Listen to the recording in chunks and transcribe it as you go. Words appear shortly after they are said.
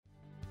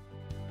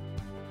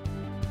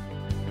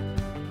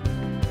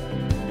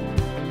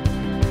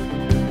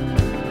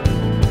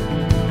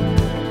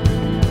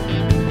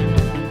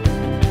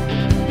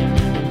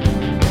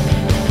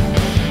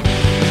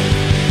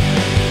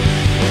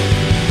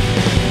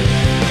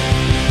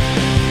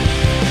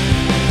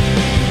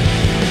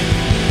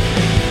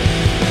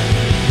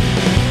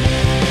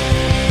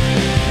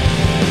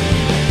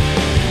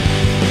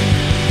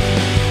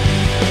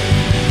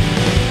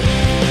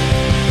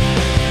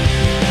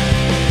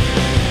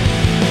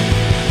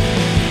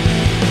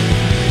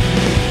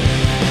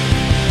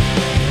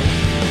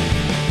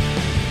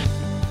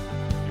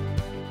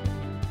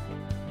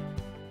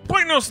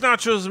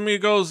Buenos nachos,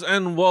 amigos,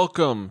 and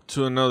welcome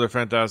to another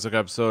fantastic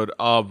episode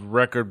of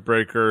Record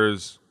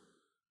Breakers,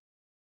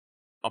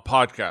 a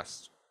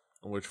podcast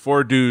in which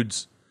four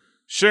dudes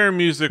share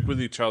music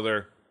with each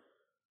other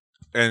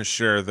and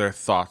share their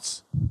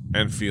thoughts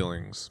and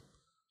feelings.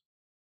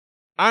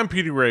 I'm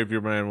Petey Rave, your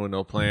man with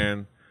no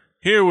plan.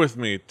 Here with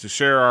me to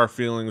share our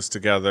feelings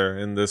together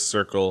in this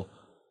circle,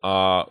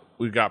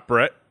 we got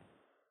Brett.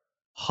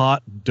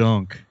 Hot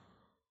dunk.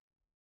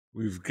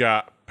 We've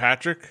got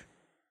Patrick.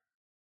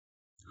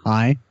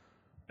 Hi.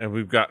 And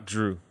we've got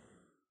Drew.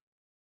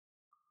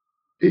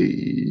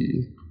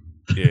 Hey.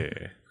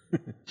 Yeah.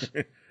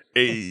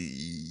 Hey.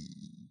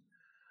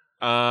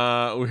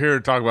 We're here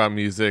to talk about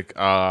music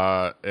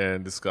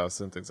and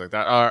discuss and things like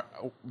that.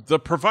 The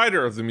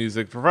provider of the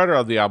music, provider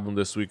of the album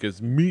this week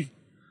is me.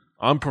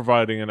 I'm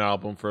providing an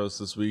album for us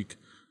this week.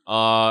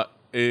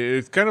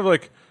 It's kind of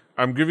like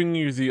I'm giving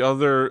you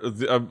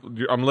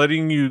I'm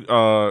letting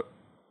you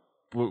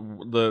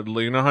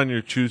you know how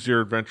you choose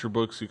your adventure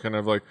books, you kind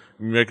of like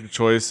make a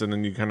choice and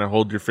then you kind of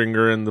hold your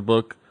finger in the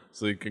book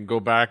so you can go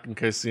back in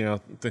case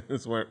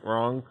things went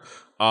wrong.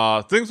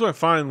 Things went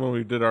fine when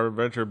we did our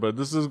adventure, but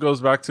this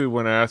goes back to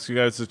when I asked you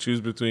guys to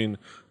choose between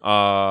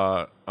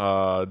Danny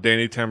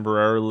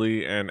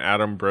Tamborelli and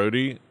Adam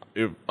Brody,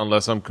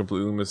 unless I'm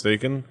completely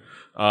mistaken.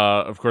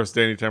 Of course,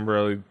 Danny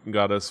Tamborelli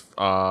got us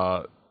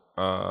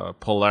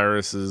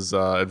Polaris's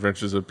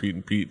Adventures of Pete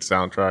and Pete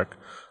soundtrack.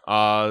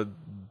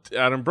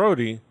 Adam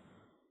Brody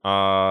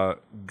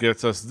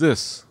gets us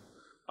this.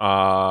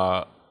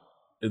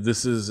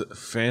 This is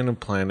Phantom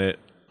Planet,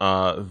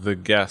 The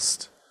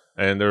Guest.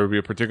 And there would be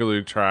a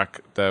particular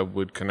track that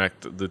would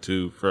connect the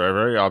two for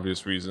very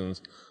obvious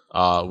reasons,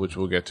 which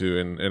we'll get to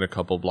in a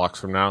couple blocks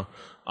from now.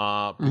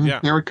 Yeah.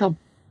 Here we come.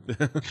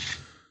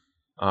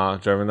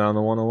 Driving down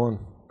the 101.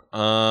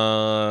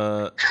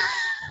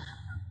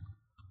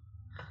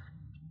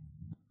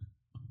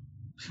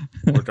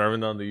 We're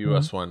driving down the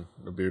US one.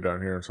 It'll be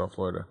down here in South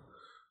Florida.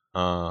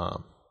 I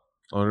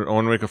want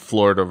to make a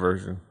Florida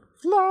version.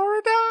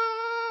 Florida!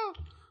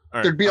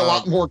 Right, there'd be a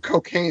lot more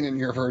cocaine in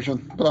your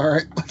version, but all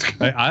right.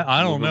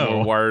 I don't know.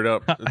 More wired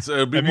up.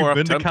 It'll be Have more you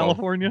been to up-tempo.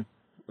 California?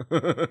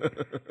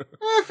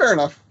 Fair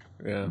enough.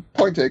 Yeah.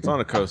 Point taken. It's on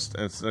the coast,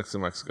 and it's next to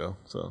Mexico,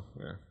 so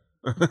yeah.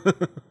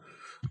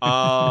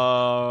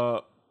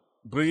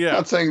 But yeah.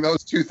 Not saying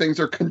those two things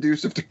are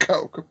conducive to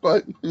coke,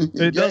 but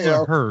it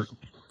doesn't hurt.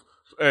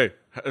 Hey,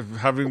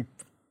 having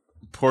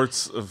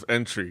ports of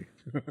entry.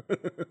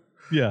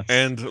 Yes.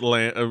 And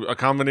land, a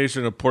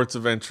combination of ports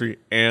of entry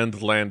and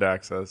land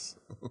access.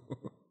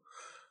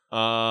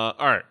 All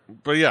right.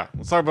 But yeah,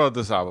 let's talk about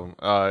this album.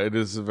 It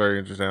is a very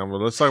interesting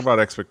album. Let's talk about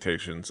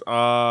expectations.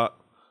 I'll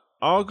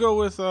go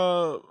with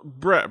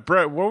Brett.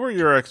 Brett, what were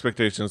your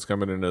expectations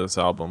coming into this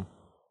album?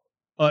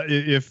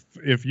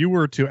 If you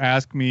were to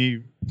ask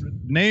me,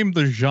 name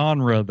the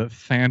genre that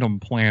Phantom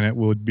Planet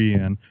would be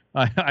in,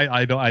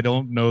 I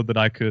don't know that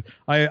I could.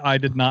 I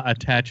did not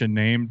attach a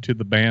name to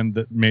the band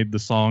that made the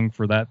song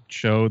for that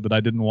show that I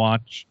didn't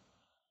watch,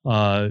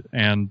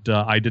 and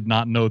I did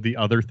not know the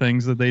other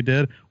things that they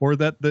did, or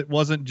that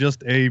wasn't just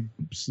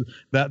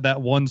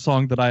that one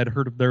song that I had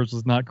heard of theirs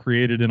was not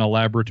created in a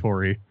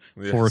laboratory.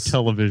 Yes. For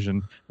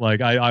television.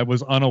 Like I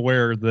was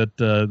unaware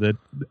that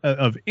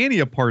of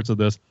any parts of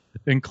this,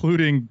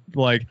 including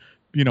like,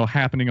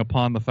 happening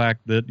upon the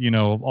fact that,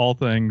 all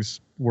things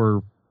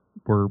were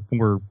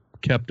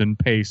kept in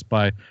pace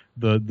by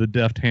the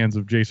deft hands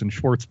of Jason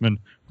Schwartzman.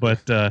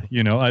 But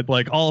I'd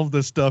like all of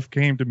this stuff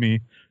came to me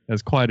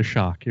as quite a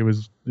shock. It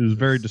was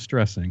very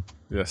distressing.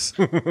 Yes.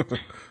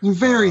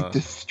 Very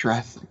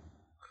distressing.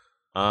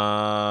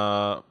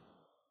 Patrick,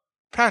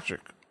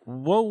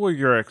 what were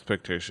your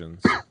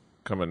expectations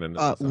coming into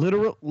this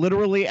album?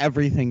 Literally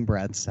everything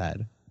Brett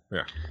said.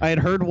 Yeah. I had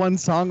heard one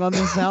song on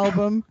this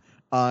album,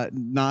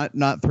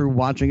 not through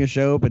watching a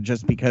show, but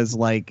just because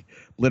like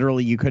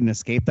literally you couldn't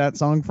escape that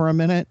song for a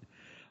minute.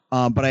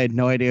 But I had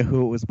no idea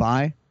who it was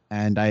by,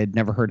 and I had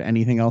never heard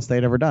anything else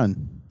they'd ever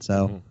done.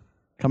 So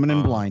coming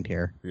in blind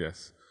here.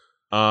 Yes.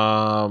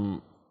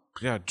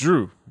 Yeah,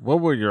 Drew,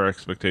 what were your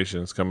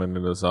expectations coming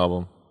into this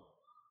album?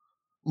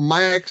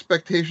 My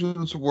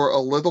expectations were a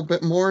little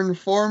bit more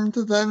informed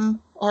than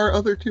our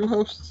other two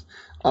hosts.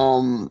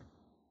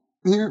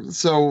 Here,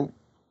 so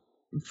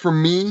for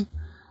me,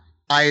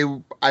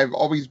 I've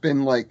always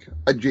been like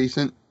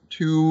adjacent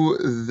to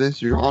this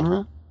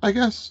genre, I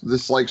guess.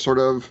 This like sort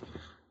of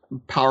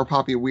power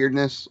poppy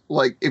weirdness.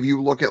 Like if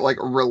you look at like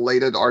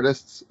related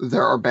artists,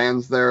 there are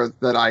bands there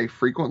that I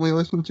frequently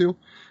listen to.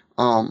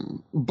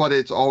 But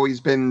it's always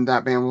been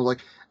that band was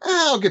like,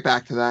 I'll get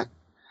back to that.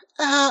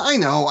 I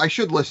know I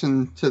should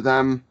listen to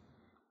them,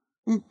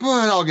 but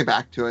I'll get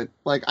back to it.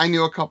 Like I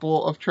knew a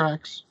couple of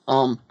tracks,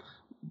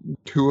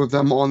 two of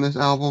them on this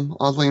album,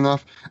 oddly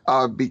enough,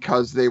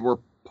 because they were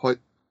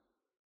put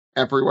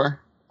everywhere.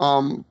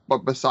 But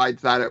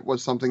besides that, it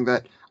was something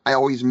that I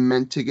always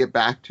meant to get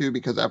back to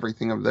because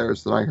everything of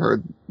theirs that I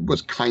heard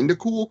was kind of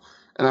cool,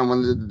 and I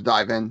wanted to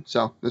dive in.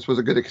 So this was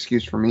a good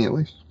excuse for me, at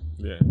least.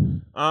 Yeah.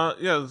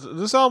 Yeah,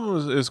 this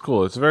album is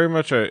cool. It's very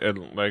much like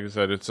I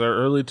said, it's our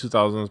early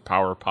 2000s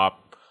power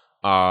pop.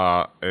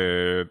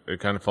 It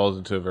kind of falls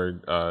into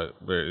a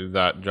very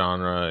that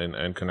genre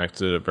and connects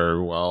to it very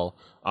well.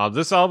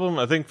 This album,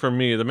 I think for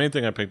me, the main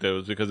thing I picked it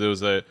was because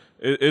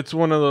it's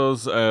one of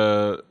those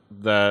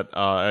that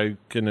I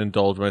can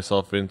indulge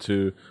myself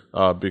into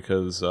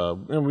because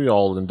we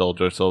all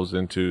indulge ourselves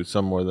into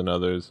some more than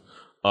others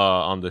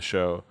on the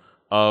show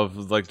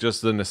of like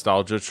just the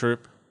nostalgia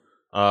trip.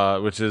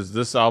 Which is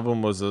this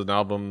album was an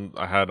album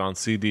I had on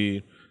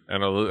CD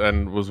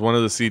and was one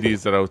of the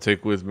CDs that I would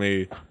take with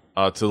me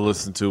to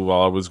listen to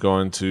while I was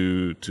going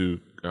to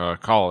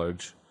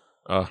college.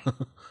 I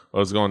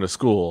was going to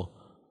school,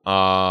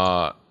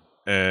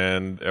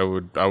 and I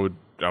would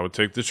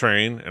take the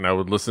train and I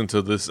would listen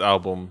to this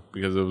album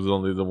because it was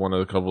only the one of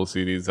the couple of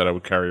CDs that I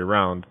would carry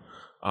around.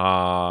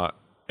 And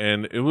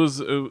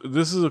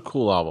this is a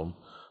cool album.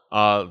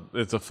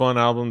 It's a fun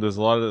album. There's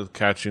a lot of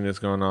catchiness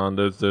going on.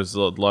 There's a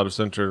lot of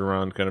centered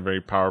around kind of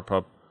very power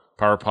pop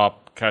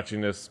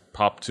catchiness,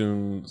 pop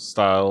tune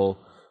style.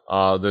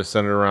 They're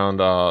centered around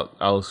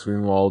Alex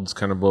Greenwald's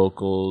kind of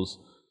vocals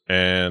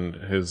and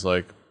his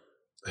a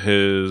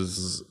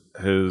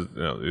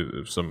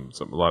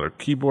lot of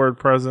keyboard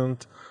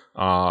present,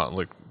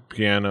 like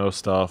piano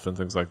stuff and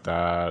things like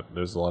that.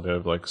 There's a lot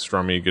of like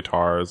strummy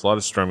guitars, a lot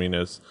of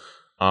strumminess.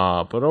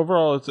 But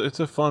overall, it's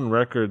a fun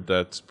record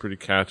that's pretty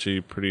catchy,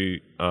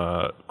 pretty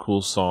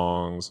cool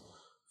songs,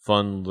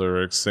 fun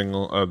lyrics.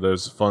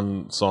 There's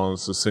fun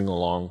songs to sing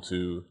along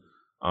to.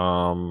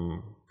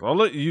 I'll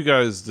let you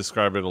guys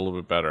describe it a little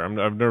bit better.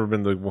 I've never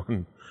been the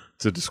one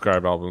to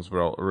describe albums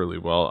really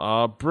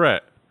well.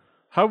 Brett,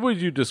 how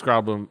would you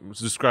describe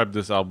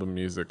this album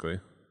musically?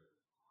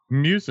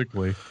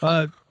 Musically,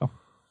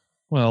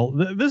 well,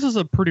 this is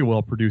a pretty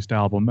well produced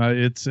album.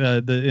 It's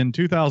in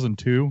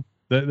 2002.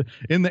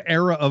 In the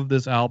era of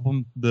this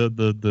album,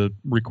 the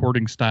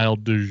recording style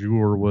du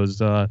jour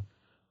was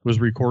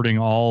recording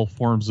all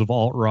forms of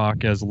alt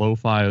rock as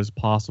lo-fi as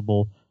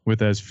possible,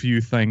 with as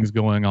few things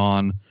going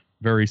on.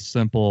 Very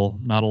simple,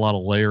 not a lot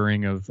of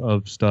layering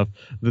of stuff.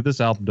 This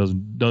album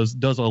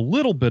does a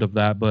little bit of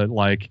that, but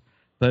like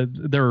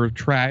the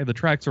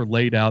tracks are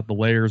laid out, the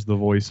layers, the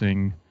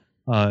voicing,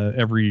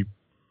 everything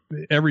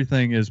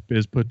is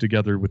put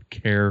together with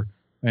care,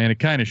 and it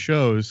kind of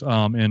shows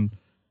in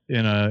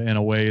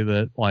a way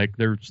that like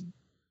there's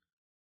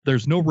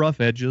no rough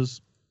edges,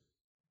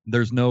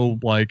 there's no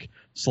like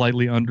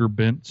slightly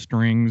underbent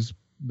strings,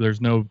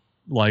 there's no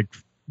like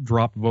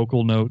dropped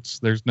vocal notes,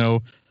 there's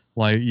no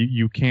like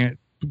you can't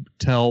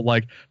tell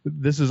like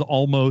this is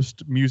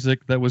almost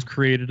music that was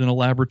created in a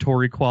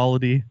laboratory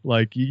quality.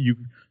 Like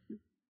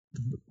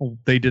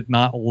they did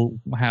not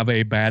have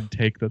a bad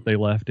take that they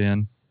left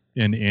in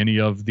any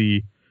of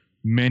the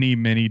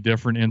many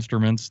different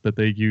instruments that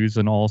they use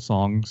in all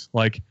songs.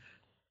 Like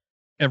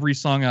every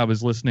song I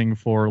was listening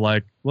for,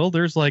 like, well,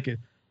 there's like an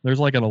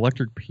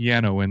electric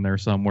piano in there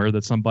somewhere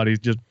that somebody's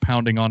just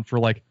pounding on for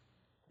like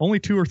only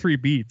 2 or 3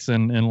 beats,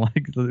 and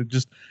like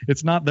just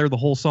it's not there the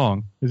whole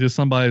song. It's just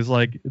somebody's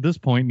like at this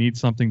point needs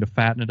something to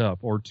fatten it up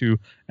or to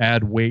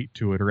add weight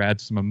to it or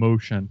add some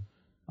emotion.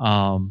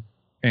 It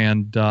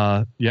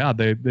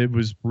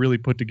was really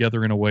put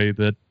together in a way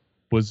that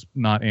was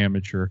not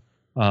amateur.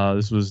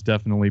 This was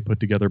definitely put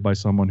together by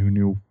someone who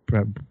knew,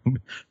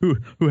 who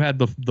had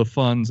the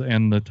funds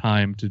and the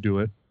time to do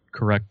it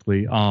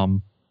correctly.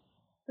 And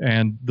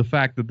the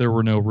fact that there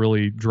were no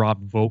really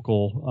dropped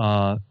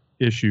vocal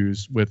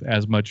issues with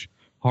as much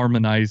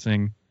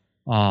harmonizing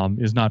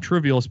is not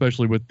trivial,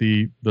 especially with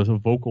the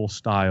vocal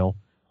style,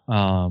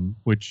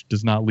 which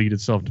does not lead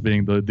itself to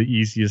being the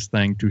easiest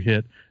thing to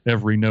hit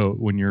every note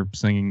when you're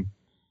singing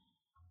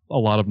a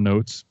lot of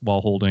notes while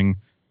holding.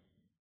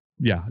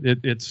 Yeah,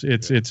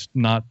 it's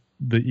not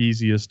the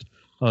easiest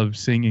of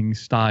singing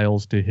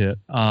styles to hit.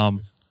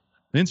 The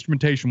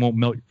instrumentation won't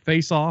melt your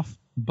face off,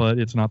 but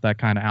it's not that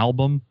kind of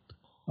album.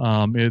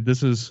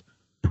 This is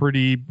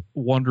pretty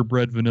Wonder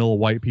Bread vanilla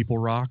white people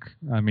rock.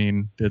 I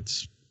mean,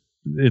 it's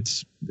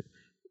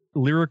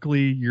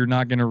lyrically, you're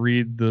not going to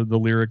read the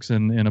lyrics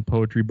in a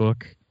poetry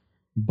book,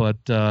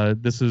 but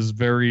this is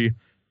very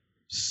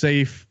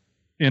safe,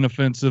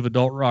 inoffensive,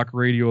 adult rock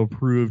radio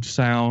approved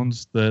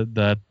sounds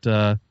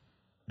that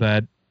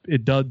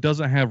it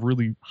doesn't have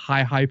really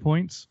high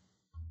points,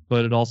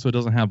 but it also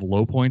doesn't have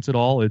low points at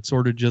all. It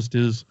sort of just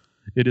is.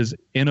 It is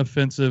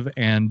inoffensive,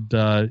 and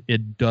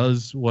it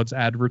does what's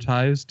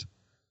advertised.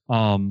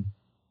 And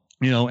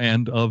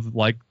of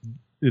like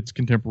its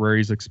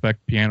contemporaries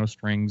expect piano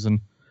strings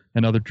and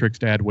other tricks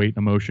to add weight and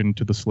emotion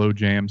to the slow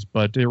jams,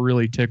 but it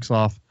really ticks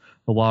off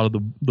a lot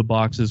of the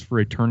boxes for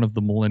a turn of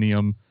the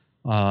millennium.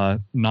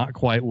 Not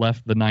quite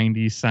left the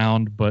 90s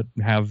sound, but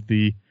have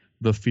the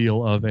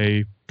feel of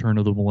a turn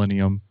of the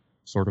millennium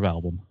sort of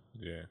album.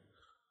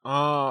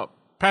 Yeah.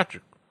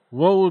 Patrick,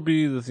 what would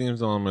be the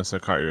themes elements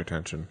that caught your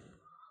attention?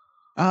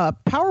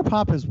 Power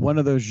pop is one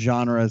of those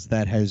genres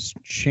that has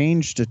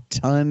changed a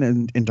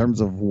ton in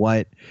terms of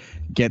what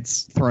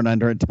gets thrown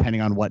under it, depending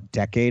on what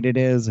decade it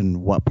is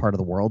and what part of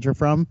the world you're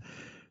from.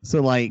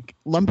 So like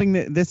lumping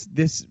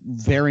this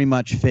very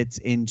much fits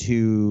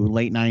into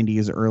late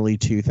 90s, early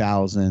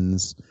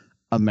 2000s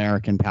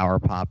American power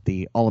pop,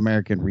 the All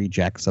American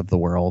Rejects of the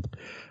world,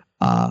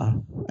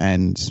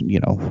 and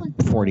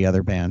 40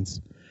 other bands.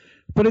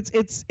 But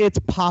it's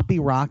poppy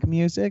rock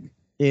music.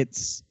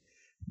 It's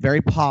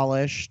very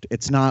polished.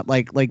 It's not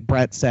like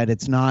Brett said,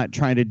 it's not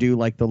trying to do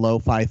like the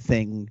lo-fi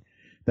thing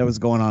that was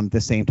going on at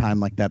the same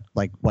time like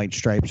White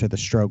Stripes or the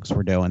Strokes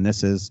were doing.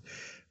 This is,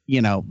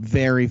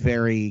 very,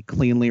 very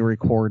cleanly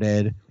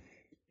recorded.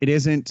 It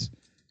isn't,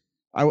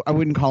 I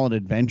wouldn't call it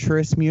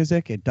adventurous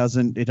music. It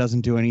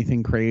doesn't do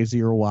anything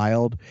crazy or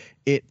wild.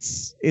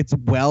 It's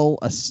well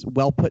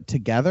put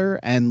together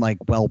and like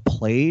well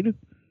played.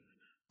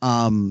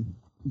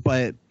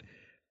 But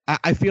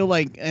I feel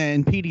like,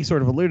 and Petey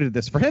sort of alluded to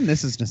this, for him,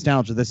 this is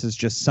nostalgia. This is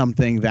just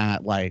something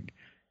that like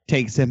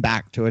takes him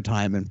back to a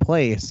time and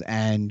place.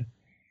 And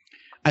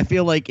I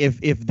feel like if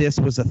this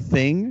was a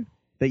thing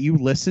that you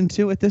listened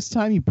to at this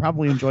time, you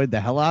probably enjoyed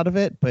the hell out of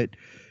it. But,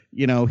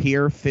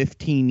 here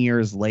 15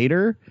 years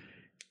later,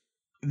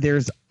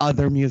 there's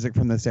other music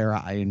from this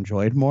era I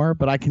enjoyed more.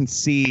 But I can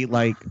see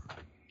like,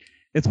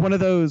 it's one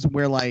of those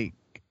where like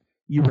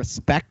you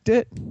respect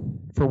it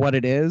for what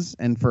it is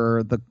and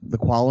for the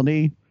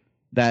quality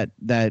that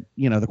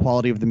the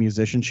quality of the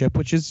musicianship,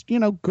 which is,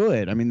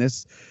 good. I mean,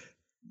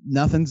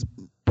 nothing's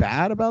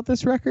bad about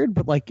this record,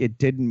 but like it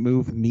didn't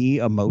move me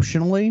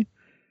emotionally,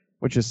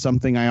 which is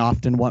something I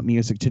often want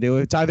music to do.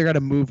 It's either got to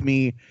move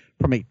me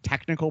from a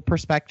technical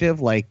perspective,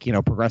 like,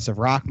 progressive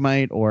rock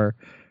might, or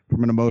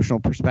from an emotional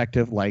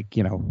perspective, like,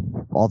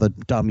 all the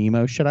dumb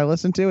emo shit I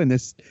listen to. And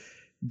this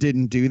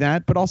didn't do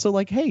that. But also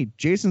like, hey,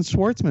 Jason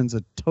Schwartzman's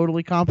a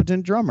totally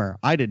competent drummer.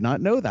 I did not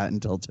know that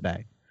until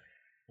today.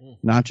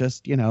 Not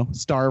just,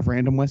 star of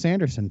random Wes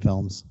Anderson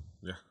films.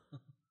 Yeah.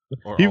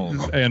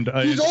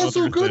 He's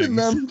also good in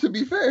them, to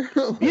be fair.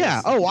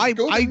 Yeah. Oh,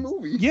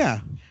 movie. Yeah.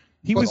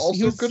 He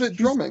was good at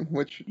drumming,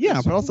 which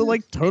but also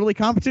like totally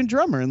competent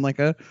drummer in like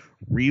a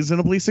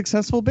reasonably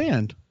successful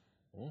band.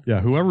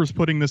 Yeah, whoever's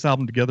putting this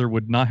album together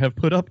would not have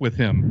put up with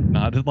him.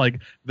 Not like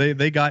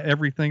they got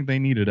everything they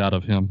needed out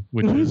of him,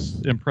 which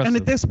is impressive. And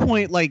at this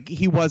point, like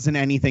he wasn't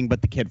anything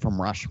but the kid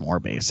from Rushmore,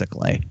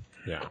 basically.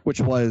 Yeah. Which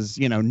was,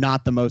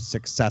 not the most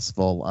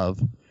successful of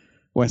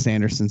Wes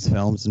Anderson's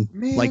films, and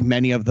like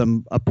many of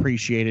them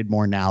appreciated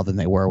more now than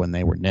they were when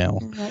they were new.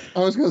 I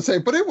was going to say,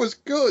 but it was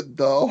good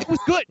though. It was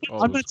good.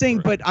 I'm not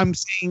saying, but I'm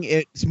saying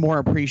it's more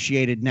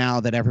appreciated now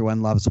that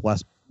everyone loves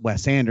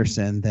Wes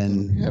Anderson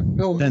than.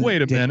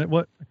 Wait a minute.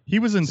 What he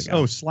was in?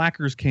 Oh,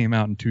 Slackers came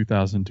out in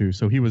 2002,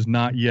 so he was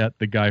not yet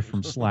the guy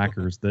from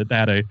Slackers that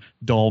had a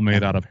doll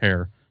made out of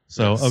hair.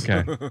 So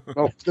okay.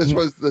 This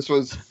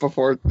was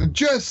before,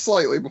 just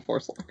slightly before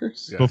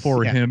Slackers. Yes.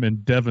 Before him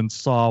and Devon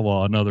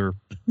Sawa, another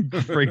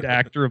great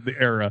actor of the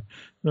era,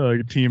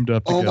 teamed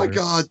up together. Oh my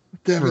God,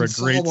 Devon for a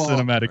great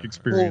cinematic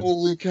experience.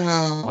 Holy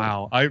cow!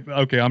 Wow.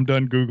 I'm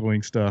done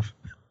googling stuff.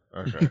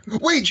 Okay.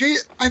 Wait,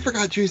 I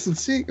forgot Jason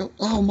Segel.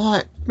 Oh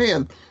my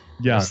man.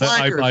 Yeah,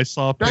 I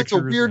saw pictures. That's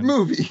a weird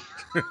movie.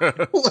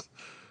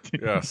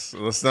 Yes.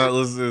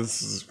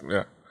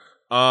 Yeah.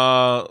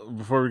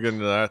 Before we get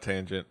into that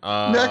tangent,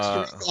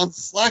 next week on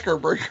Slacker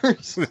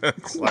Breakers.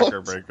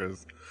 Slacker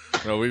Breakers.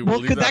 No, we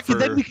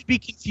then we could be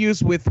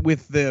confused with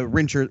the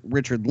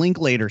Richard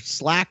Linklater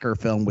Slacker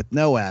film with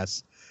no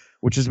S,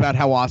 which is about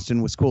how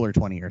Austin was cooler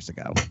 20 years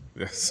ago.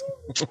 Yes.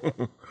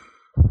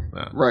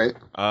 Nah. Right.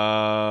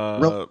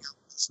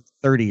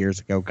 30 years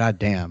ago. God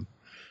damn.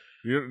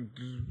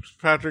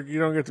 Patrick, you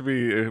don't get to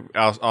be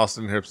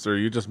Austin hipster.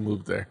 You just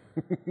moved there.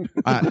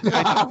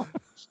 I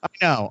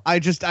know. I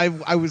was.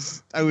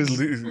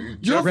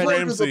 Jeff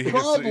Ramsey, the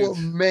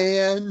problem,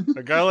 man.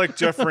 A guy like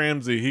Jeff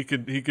Ramsey, he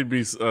could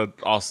be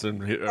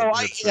Austin.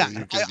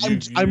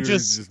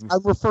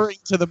 I'm referring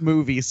to the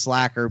movie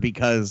Slacker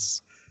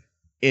because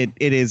it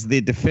is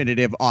the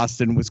definitive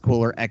Austin was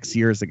cooler X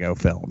years ago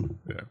film.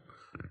 Yeah.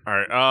 All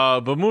right.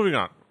 But moving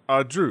on.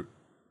 Drew,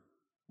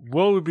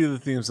 what would be the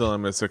themes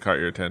elements that caught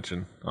your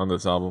attention on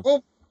this album?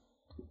 Well,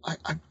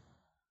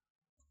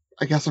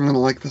 I guess I'm gonna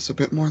like this a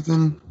bit more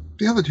than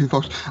the other two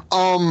folks.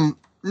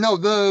 No,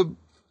 the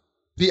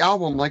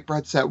album, like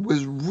Brett said,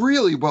 was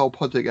really well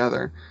put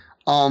together.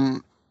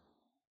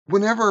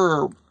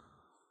 Whenever,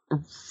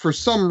 for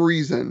some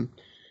reason,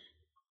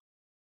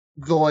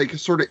 the like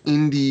sort of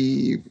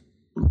indie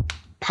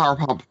power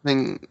pop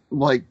thing,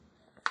 like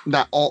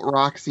that alt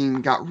rock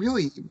scene, got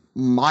really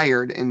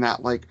mired in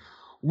that, like,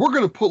 we're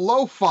gonna put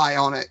lo-fi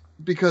on it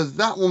because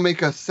that will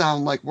make us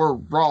sound like we're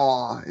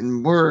raw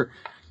and we're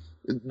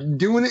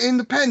doing it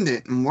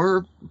independent and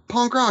we're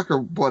punk rock or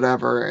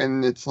whatever.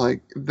 And it's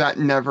like that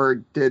never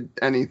did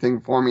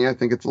anything for me. I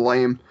think it's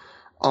lame.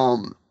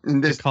 And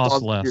this it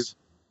costs less.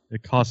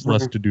 It costs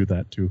less to do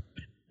that too.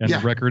 And the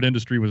record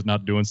industry was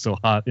not doing so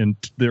hot in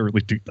the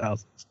early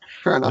 2000s.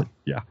 Fair enough.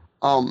 Yeah.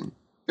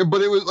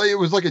 But it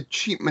was like a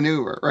cheap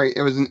maneuver, right?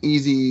 It was an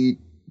easy,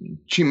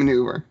 cheap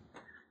maneuver,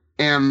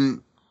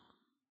 and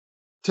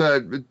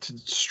to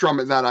strum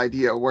at that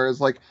idea.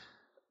 Whereas like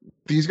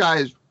these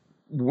guys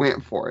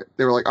went for it.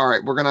 They were like, all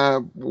right, we're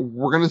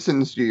gonna sit in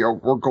the studio.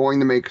 We're going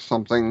to make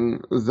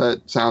something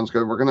that sounds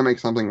good. We're gonna make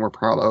something we're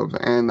proud of,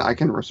 and I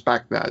can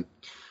respect that,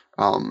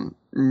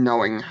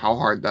 knowing how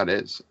hard that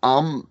is.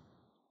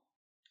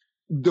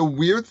 The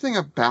weird thing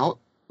about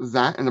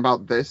that and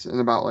about this and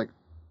about like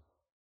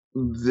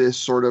this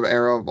sort of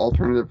era of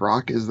alternative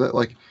rock is that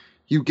like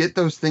you get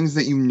those things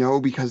that you know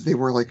because they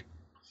were like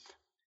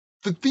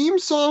the theme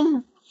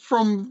song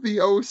from the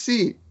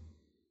OC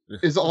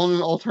is on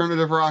an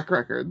alternative rock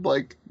record.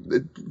 Like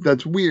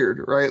that's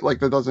weird, right? Like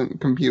that doesn't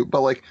compute,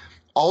 but like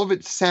all of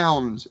it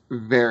sounds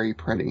very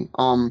pretty.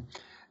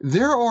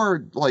 There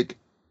are like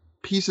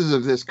pieces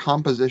of this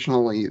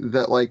compositionally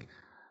that like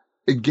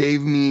it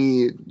gave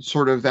me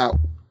sort of that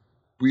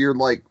weird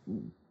like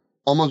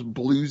almost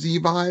bluesy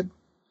vibe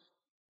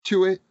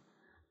to it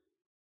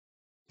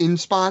in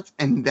spots,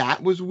 and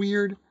that was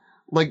weird.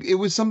 Like it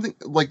was something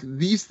like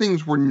these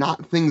things were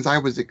not things I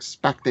was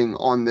expecting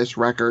on this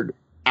record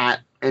at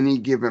any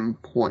given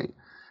point.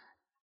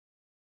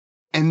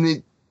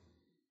 And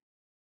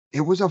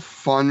it was a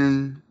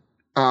fun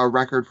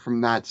record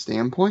from that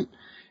standpoint.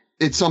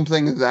 It's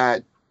something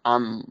that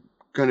I'm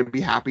going to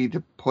be happy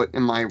to put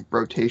in my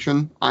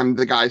rotation. I'm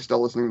the guy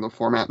still listening to the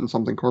Format and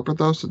Something Corporate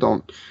though, so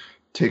don't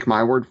take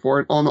my word for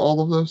it on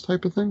all of those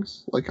type of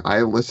things. Like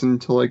I listen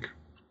to like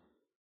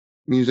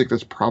music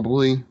that's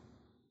probably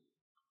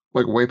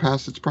like way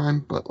past its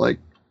prime, but like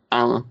I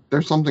don't know.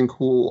 There's something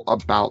cool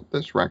about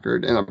this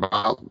record and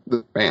about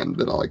the band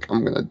that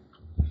I'm gonna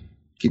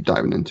keep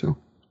diving into.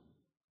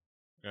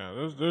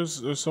 Yeah,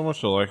 there's so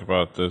much to like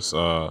about this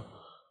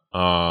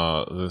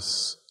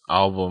this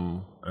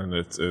album and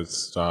its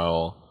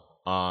style.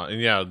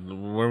 And yeah,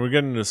 when we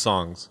get into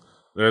songs,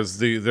 there's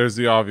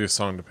the obvious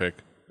song to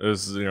pick.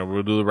 There's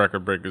we'll do the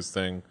Record Breakers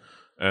thing,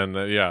 and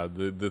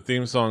the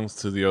theme songs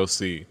to the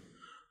OC,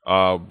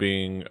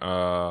 being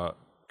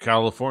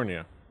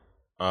California,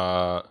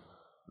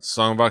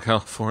 song about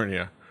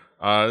California.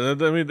 I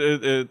mean,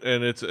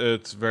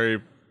 it's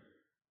very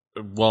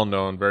well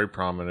known, very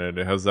prominent.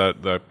 It has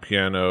that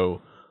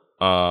piano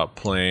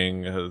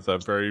playing. It has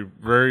that very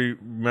very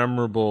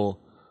memorable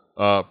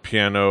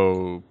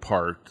piano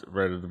part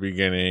right at the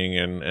beginning,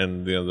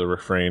 and the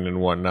refrain and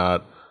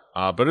whatnot.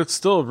 But it's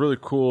still a really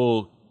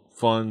cool,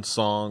 fun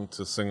song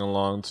to sing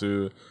along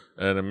to,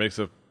 and it makes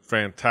a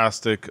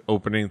fantastic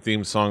opening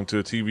theme song to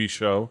a TV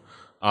show.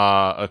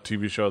 A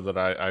TV show that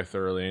I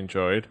thoroughly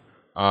enjoyed.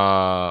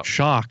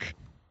 Shock.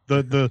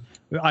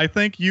 I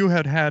think you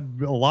had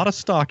a lot of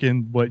stock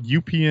in what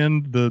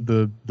UPN,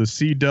 the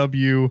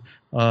CW,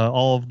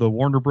 all of the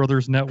Warner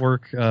Brothers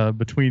network,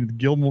 between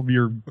Gilmore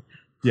Girls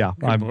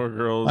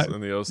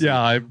and the OC.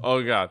 Yeah.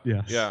 Oh God.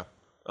 Yes. Yeah.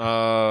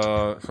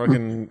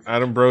 Fucking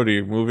Adam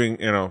Brody moving.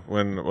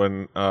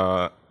 When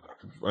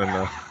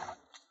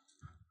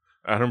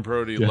Adam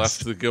Brody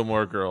left the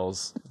Gilmore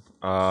Girls.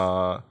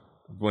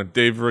 When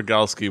Dave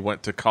Rogalski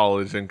went to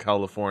college in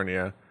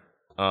California,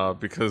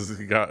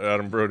 because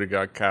Adam Brody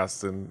got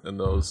cast in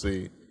the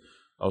OC.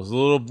 I was a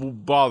little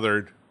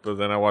bothered, but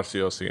then I watched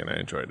the OC and I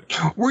enjoyed it.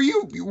 Were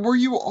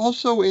you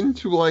also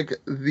into like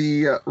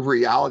the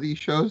reality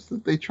shows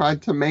that they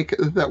tried to make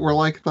that were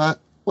like that?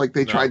 Like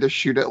they tried to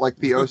shoot it like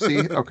the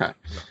OC? Okay.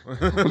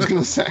 I was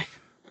gonna say.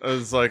 I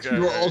was like,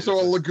 you were also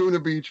a Laguna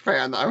Beach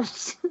fan. I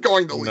was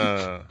going to leave.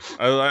 No.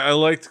 I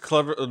liked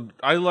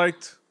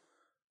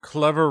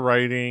clever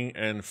writing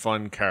and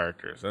fun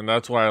characters, and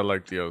that's why I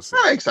liked the OC.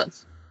 That makes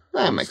sense.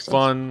 That makes sense.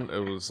 Fun. It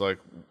was like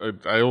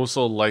I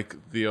also like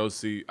the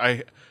OC.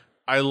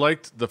 I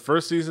liked the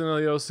first season of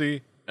the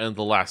OC and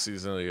the last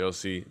season of the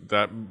OC.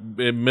 That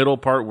middle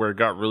part where it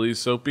got really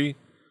soapy,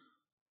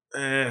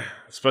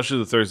 especially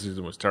the third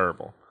season was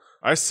terrible.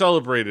 I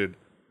celebrated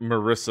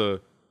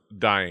Marissa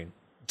dying.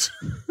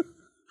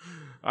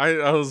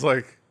 I was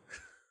like,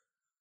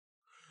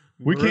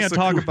 we can't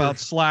talk about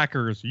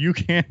slackers. You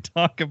can't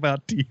talk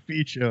about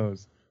TV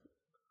shows.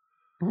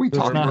 We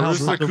talked about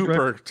Marissa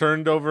Cooper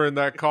turned over in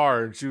that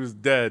car and she was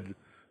dead.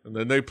 And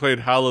then they played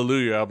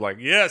Hallelujah. I'm like,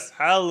 yes,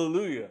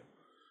 Hallelujah.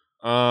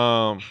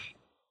 All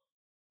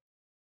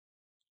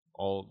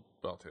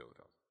Bell Taylor.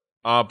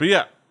 But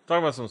yeah,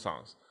 talking about some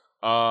songs.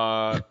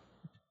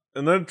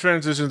 And then it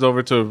transitions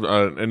over to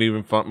an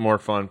even more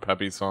fun,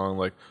 peppy song,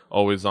 like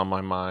Always on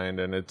My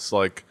Mind. And it's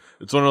like,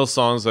 it's one of those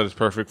songs that is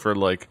perfect for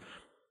like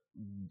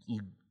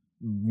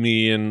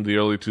me in the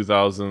early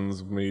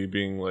 2000s, me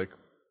being like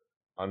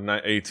an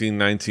 18,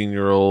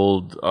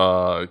 19-year-old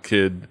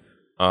kid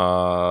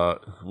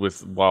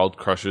with wild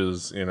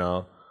crushes,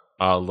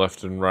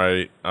 left and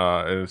right.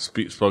 And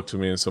it spoke to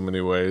me in so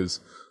many ways.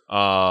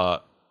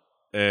 And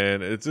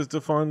it's just a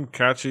fun,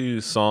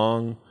 catchy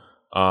song.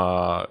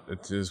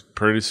 It is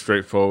pretty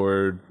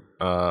straightforward.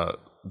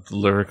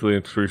 Lyrically,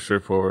 it's pretty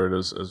straightforward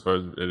as far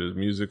as it is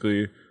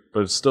musically,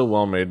 but it's still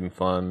well made and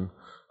fun.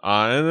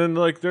 And then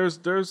like there's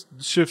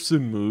shifts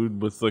in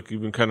mood with like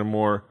even kind of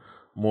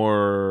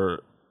more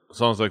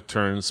songs like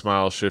Turn,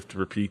 Smile, Shift,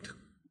 Repeat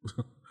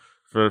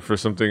for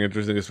something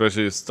interesting.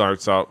 Especially it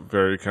starts out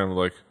very kind of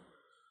like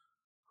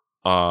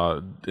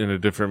in a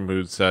different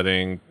mood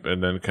setting,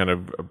 and then kind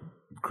of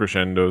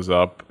crescendos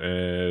up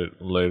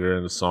later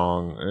in the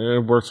song. It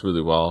works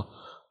really well.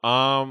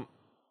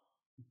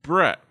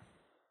 Brett,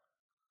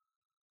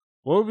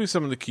 what would be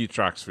some of the key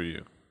tracks for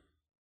you?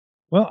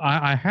 Well,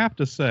 I have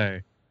to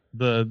say,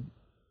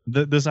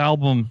 this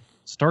album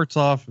starts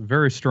off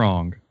very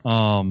strong,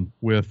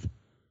 with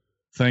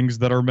things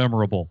that are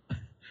memorable.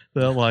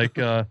 That like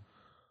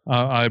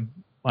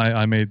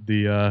I made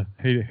the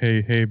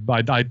hey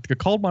I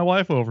called my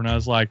wife over and I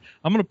was like,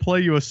 I'm gonna play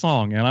you a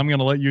song and I'm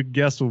gonna let you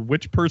guess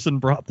which person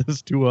brought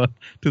this to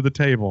the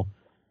table.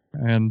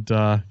 And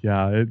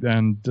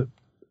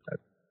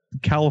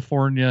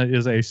California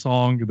is a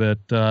song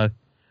that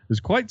is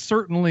quite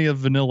certainly a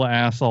vanilla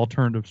ass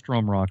alternative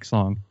strum rock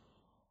song,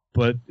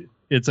 but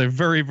it's a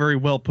very, very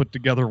well put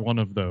together one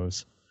of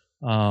those.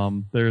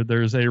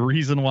 There's a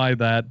reason why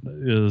that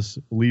is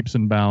leaps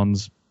and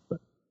bounds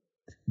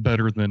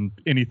better than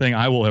anything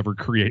I will ever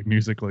create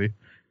musically,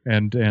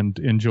 and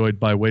enjoyed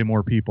by way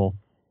more people.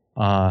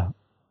 I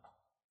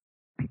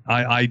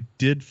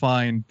did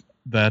find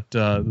that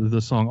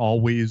the song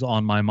 "Always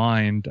on My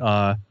Mind"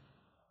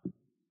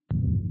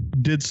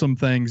 did some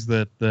things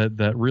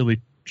that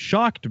really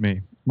shocked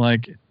me.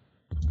 Like,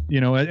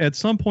 at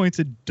some points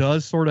it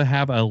does sort of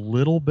have a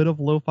little bit of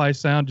lo-fi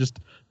sound, just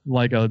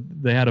like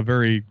they had a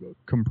very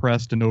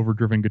compressed and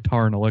overdriven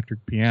guitar and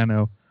electric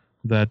piano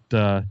that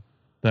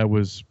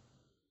was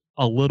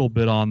a little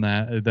bit on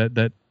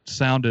that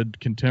sounded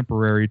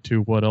contemporary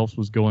to what else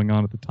was going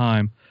on at the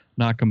time,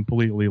 not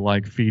completely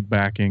like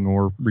feedbacking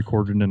or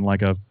recorded in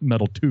like a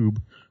metal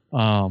tube.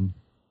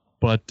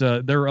 But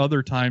there are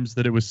other times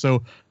that it was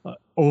so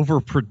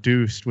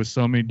overproduced with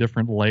so many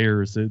different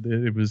layers.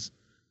 It was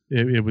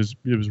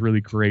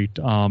really great.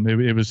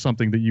 It was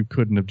something that you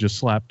couldn't have just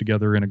slapped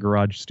together in a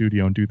garage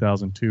studio in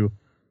 2002.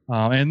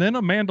 And then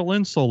a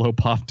mandolin solo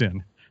popped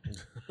in,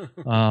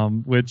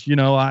 which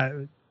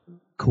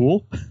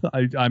cool.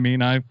 I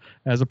mean, I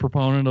as a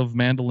proponent of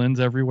mandolins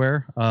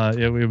everywhere,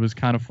 it was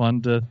kind of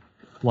fun to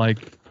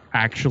like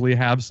actually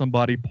have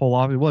somebody pull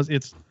off.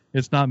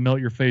 It's not melt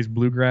your face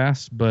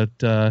bluegrass, but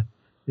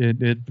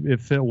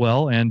it fit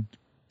well and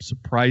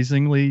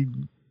surprisingly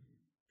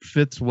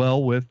fits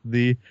well with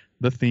the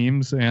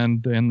themes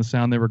and the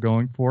sound they were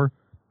going for.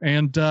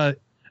 And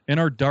in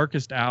our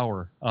darkest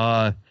hour,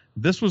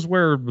 this was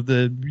where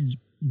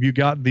you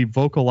got the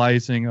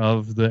vocalizing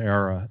of the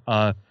era.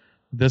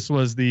 This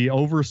was the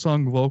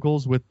oversung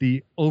vocals with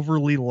the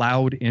overly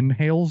loud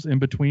inhales in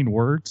between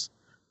words.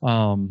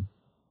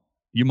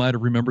 You might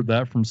have remembered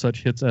that from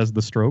such hits as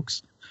The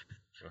Strokes.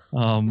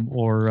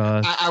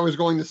 I was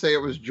going to say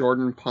it was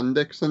Jordan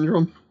Pundik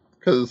syndrome,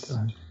 because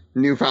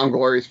Newfound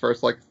Glory's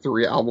first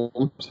 3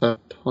 albums had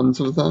tons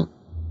of that.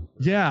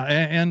 Yeah,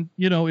 and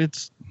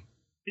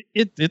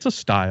it's a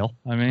style.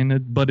 I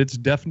mean, but it's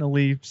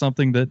definitely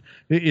something that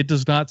it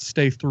does not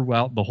stay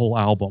throughout the whole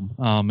album.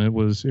 It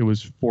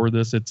was for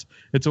this. It's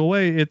a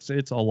way. It's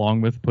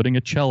along with putting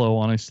a cello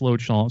on a slow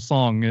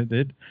song.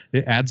 It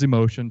adds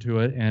emotion to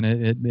it, and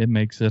it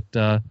makes it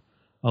a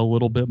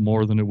little bit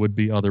more than it would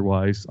be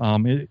otherwise.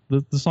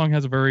 The song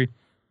has a very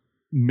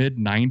mid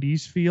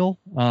 '90s feel,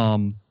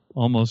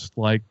 almost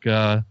like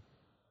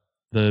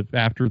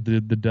after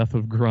the death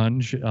of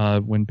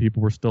grunge, when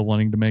people were still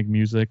wanting to make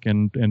music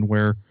and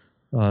wear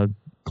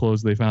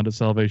clothes they found at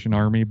Salvation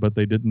Army, but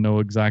they didn't know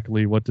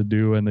exactly what to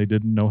do and they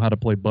didn't know how to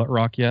play butt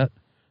rock yet.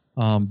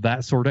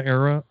 That sort of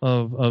era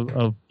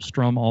of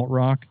strum alt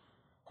rock,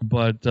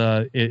 but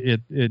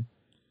it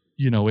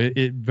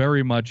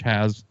very much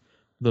has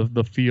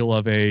the feel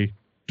of a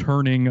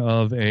turning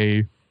of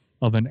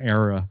an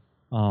era,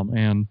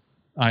 and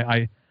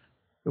I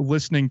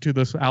listening to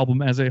this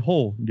album as a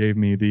whole gave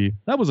me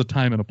that was a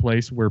time and a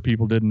place where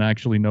people didn't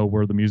actually know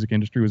where the music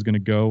industry was going to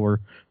go or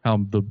how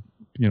the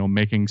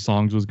making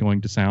songs was going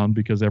to sound,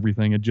 because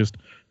everything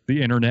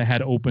the internet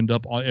had opened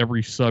up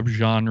every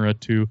subgenre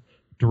to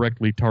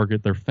directly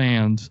target their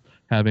fans.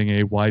 Having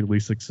a widely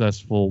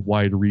successful,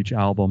 wide reach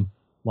album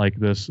like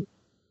this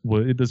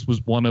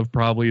was one of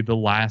probably the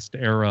last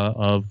era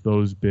of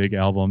those big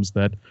albums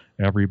that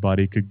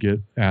everybody could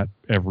get at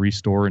every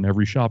store and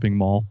every shopping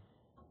mall.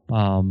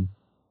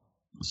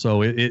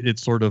 So it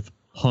sort of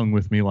hung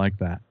with me like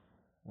that.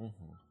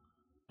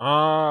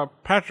 Mm-hmm.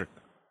 Patrick,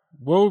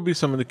 what would be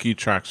some of the key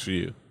tracks for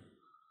you?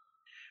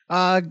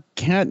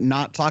 Can't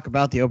not talk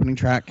about the opening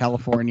track,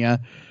 California.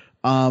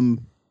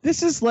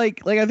 This is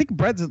like I think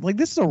Brett's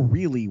this is a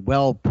really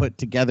well put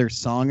together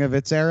song of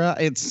its era.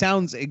 It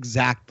sounds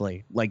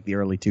exactly like the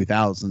early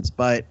 2000s,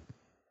 but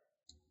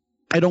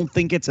I don't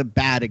think it's a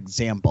bad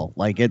example.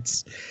 Like,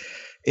 it's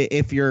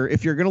if you're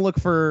gonna look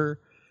for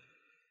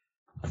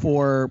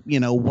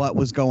what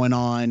was going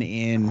on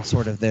in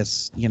sort of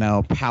this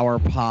power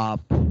pop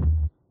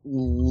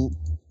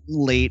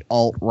late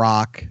alt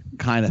rock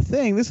kind of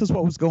thing, this is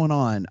what was going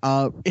on.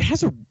 It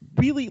has a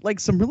really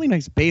some really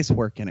nice bass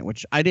work in it,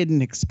 which I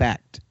didn't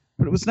expect,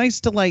 but it was nice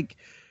to like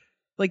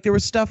there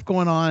was stuff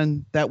going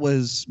on that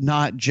was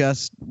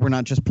we're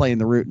not just playing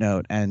the root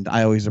note, and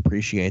I always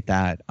appreciate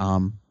that.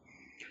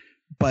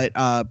 But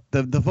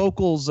the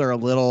vocals are a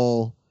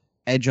little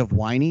edge of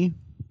whiny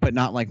but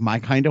not like my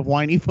kind of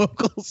whiny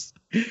vocals.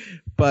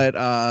 But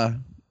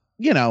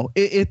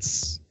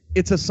it's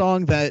a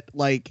song that,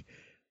 like,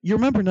 you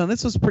remember, no,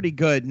 this was pretty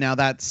good. Now,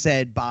 that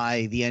said,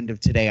 by the end of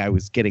today, I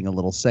was getting a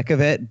little sick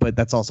of it, but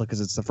that's also because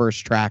it's the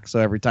first track. So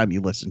every time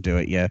you listen to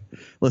it, you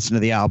listen to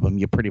the album,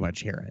 you pretty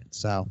much hear it.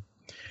 So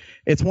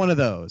it's one of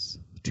those.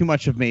 Too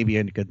much of maybe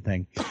a good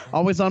thing.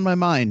 Always on My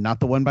Mind, not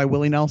the one by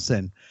Willie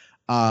Nelson.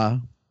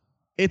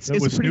 It's a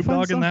pretty Snoop fun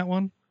Dogg song. in that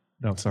one?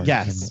 No, sorry.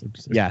 Yes.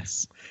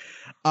 Yes.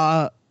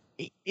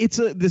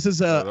 This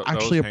is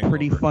actually a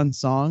pretty fun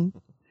song.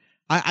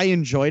 I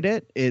enjoyed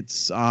it.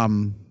 It's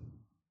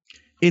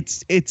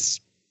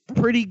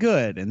pretty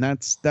good, and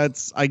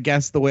that's I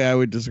guess the way I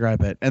would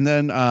describe it. And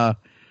then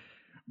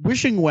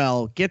Wishing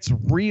Well gets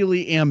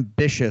really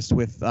ambitious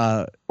with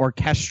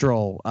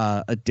orchestral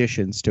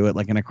additions to it,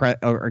 like an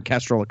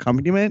orchestral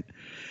accompaniment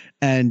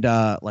and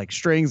like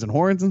strings and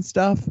horns and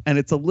stuff. And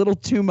it's a little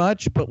too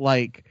much, but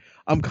like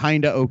I'm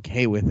kind of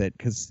okay with it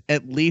because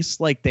at least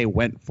like they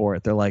went for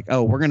it. They're like,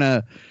 oh, we're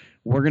gonna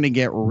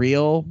get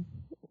real.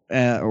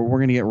 We're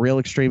gonna get real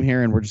extreme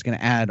here, and we're just gonna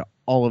add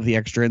all of the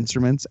extra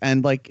instruments,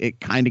 and like it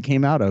kind of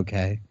came out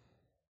okay.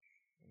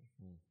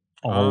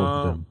 All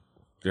of them.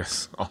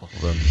 Yes, all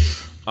of them.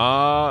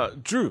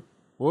 Drew,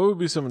 what would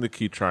be some of the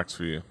key tracks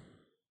for you?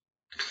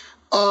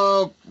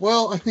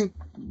 Well, I think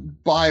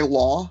by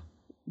law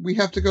we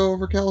have to go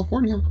over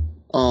California.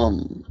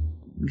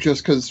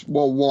 Just because,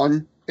 well,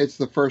 one, it's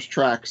the first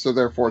track, so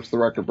therefore it's the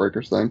Record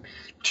Breakers thing.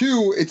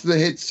 Two, it's the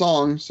hit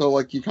song, so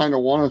like you kind of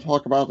want to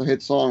talk about the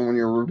hit song when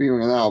you're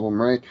reviewing an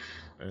album, right?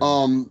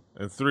 And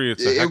three,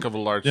 it's a heck of a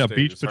large stage.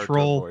 Beach It's hard to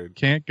Patrol avoid.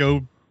 can't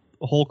go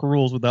Hulk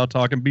rules without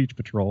talking Beach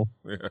Patrol.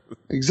 Yeah.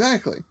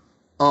 Exactly.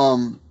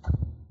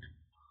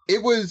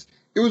 It was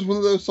one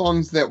of those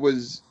songs that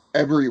was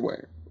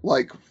everywhere,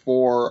 like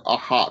for a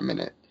hot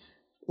minute,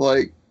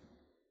 like,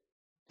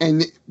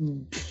 and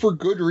for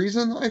good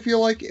reason. I feel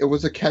like it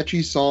was a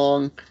catchy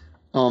song.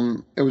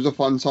 It was a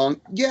fun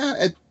song.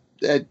 Yeah,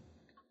 it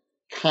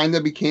kind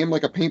of became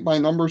like a paint by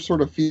numbers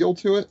sort of feel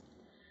to it.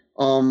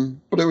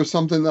 But it was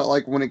something that,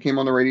 like, when it came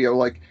on the radio,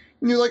 like,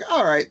 you're like,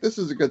 all right, this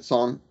is a good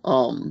song.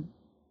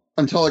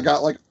 Until it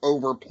got like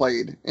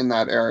overplayed in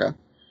that area.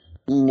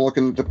 I'm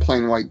looking at the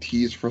Plain White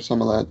Tees for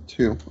some of that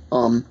too.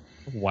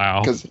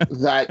 Wow. Because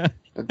that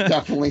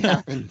definitely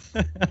happened.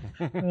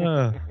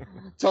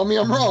 Tell me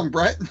I'm wrong,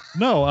 Brett.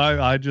 No,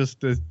 I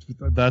just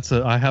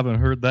I haven't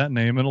heard that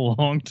name in a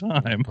long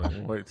time.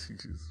 Plain White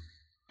Tees.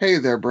 Hey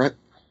there, Brett.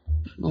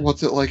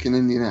 What's it like in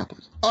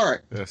Indianapolis? All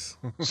right. Yes.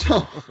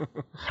 So,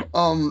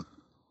 our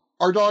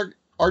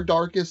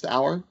darkest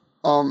hour.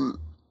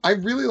 I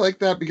really like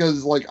that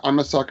because, like, I'm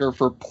a sucker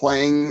for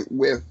playing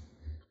with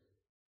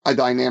a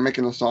dynamic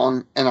in a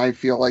song, and I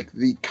feel like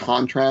the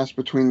contrast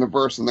between the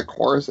verse and the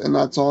chorus in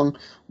that song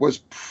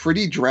was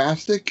pretty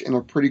drastic in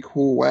a pretty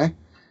cool way,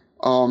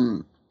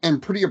 and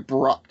pretty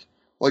abrupt.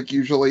 Like,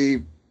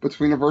 usually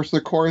between a verse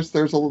and the chorus,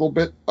 there's a little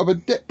bit of a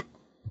dip,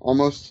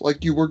 almost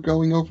like you were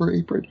going over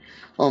a bridge,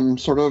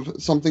 sort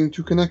of something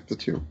to connect the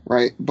two,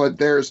 right? But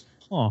there's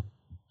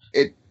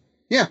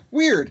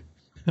weird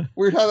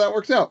how that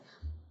works out.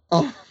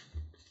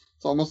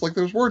 It's almost like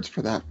there's words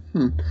for that.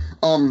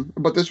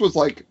 But this was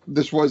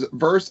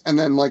verse, and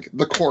then like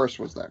the chorus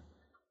was there,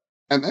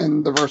 and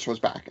then the verse was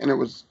back, and it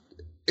was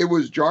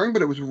jarring,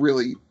 but it was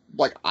really,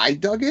 like, I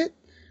dug it.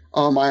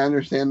 I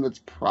understand that's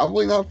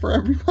probably not for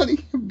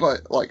everybody,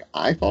 but like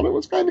I thought it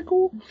was kind of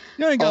cool.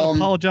 You ain't gotta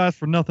apologize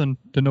for nothing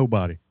to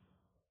nobody.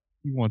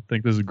 You want to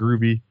think this is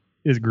groovy?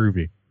 It's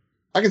groovy.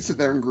 I can sit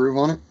there and groove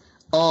on it.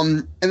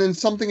 And then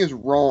Something Is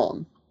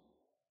Wrong.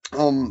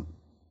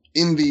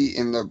 In the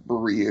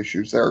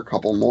reissues, there are a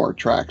couple more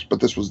tracks,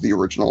 but this was the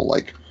original,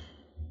 like,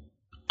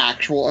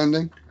 actual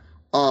ending.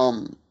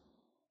 And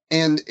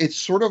it's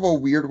sort of a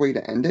weird way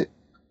to end it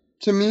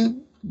to me,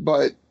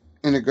 but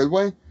in a good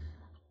way,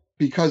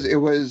 because it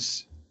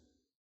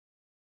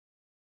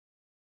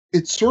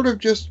sort of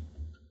just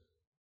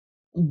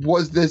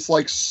was this,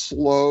 like,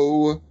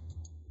 slow,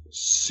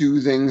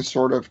 soothing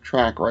sort of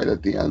track right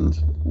at the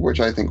end,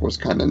 which I think was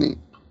kind of neat.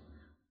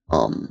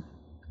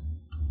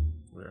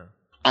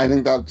 I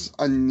think that's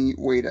a neat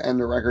way to end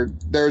a record.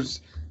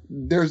 There's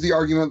the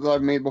argument that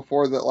I've made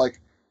before that, like,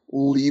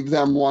 leave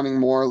them wanting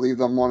more, leave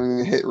them wanting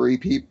to hit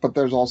repeat, but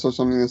there's also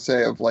something to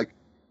say of, like,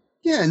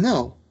 yeah,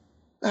 no,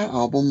 that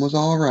album was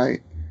all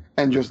right,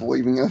 and just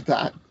leaving it at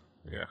that.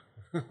 Yeah.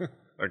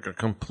 Like a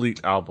complete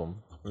album.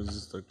 It's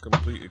just a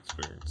complete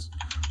experience.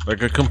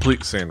 Like a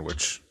complete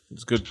sandwich.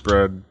 It's good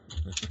bread,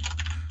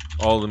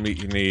 all the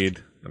meat you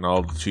need, and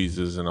all the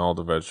cheeses and all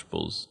the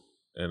vegetables,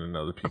 and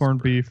another piece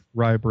Corned of bread. beef,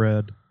 rye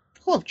bread,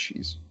 I love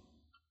cheese.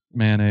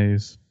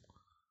 mayonnaise,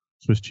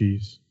 Swiss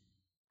cheese,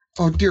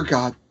 Oh, dear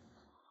God.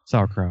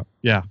 sauerkraut.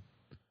 Yeah.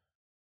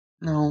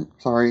 No,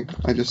 sorry.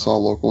 I just saw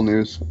local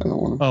news. I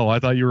don't want to. Oh, I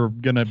thought you were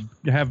gonna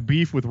have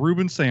beef with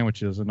Reuben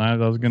sandwiches, and I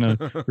was you're gonna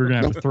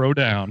have to throw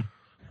down.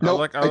 No, I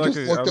like just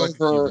a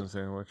looked over. Cuban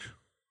sandwich.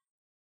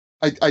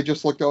 I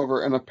just looked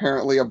over, and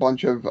apparently a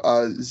bunch of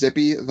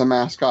Zippy, the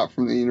mascot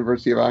from the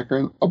University of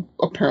Akron,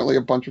 apparently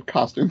a bunch of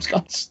costumes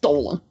got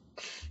stolen.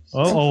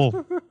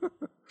 Oh,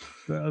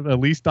 at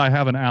least I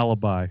have an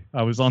alibi.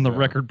 I was on the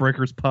Record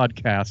Breakers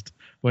podcast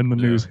when the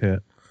news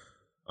hit.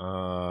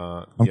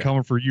 I'm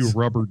coming for you,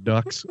 Rubber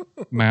Ducks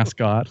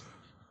mascot.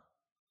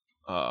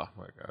 Oh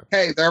my god!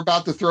 Hey, they're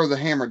about to throw the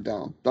hammer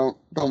down. Don't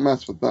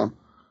mess with them.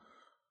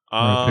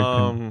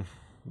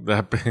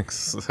 That being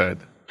said,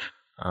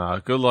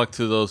 good luck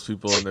to those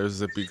people in their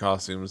Zippy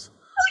costumes.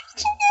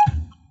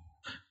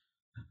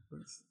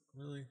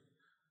 Really?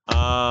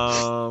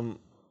 I don't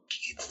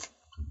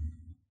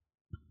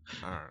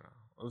know.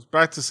 It was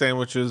back to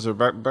sandwiches or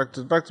back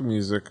to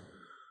music.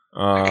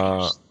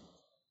 A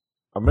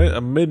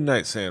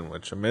midnight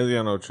sandwich, a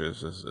medianoche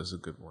is a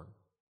good one.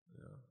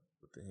 Yeah,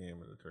 with the ham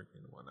and the turkey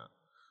and whatnot.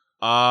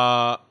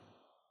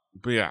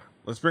 But yeah,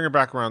 let's bring it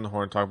back around the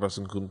horn. Talk about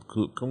some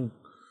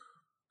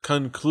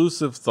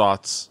conclusive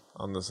thoughts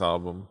on this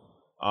album.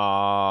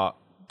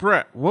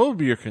 Brett, what would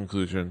be your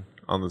conclusion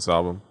on this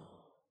album?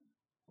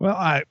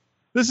 Well,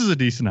 this is a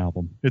decent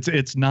album.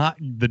 It's not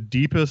the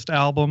deepest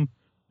album.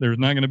 There's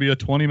not going to be a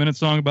 20-minute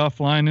song about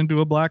flying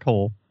into a black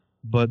hole,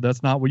 but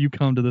that's not what you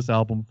come to this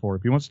album for.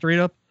 If you want straight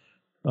up,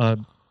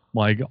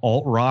 like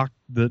alt rock,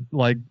 that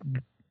like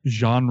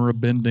genre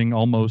bending,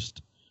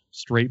 almost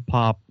straight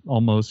pop,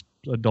 almost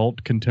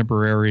adult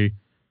contemporary,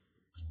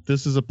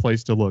 this is a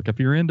place to look. If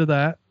you're into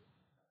that,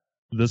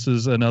 this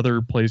is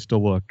another place to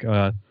look.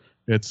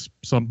 It's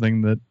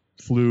something that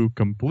flew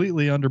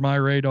completely under my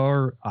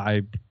radar.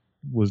 I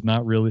was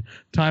not really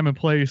time and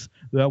place.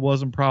 That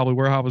wasn't probably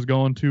where I was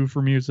going to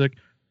for music,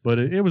 but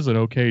it was an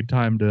okay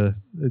time to,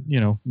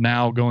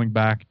 now going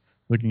back,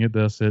 looking at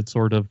this, it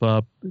sort of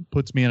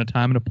puts me in a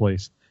time and a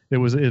place.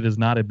 It is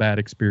not a bad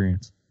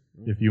experience.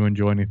 If you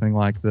enjoy anything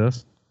like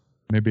this,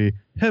 maybe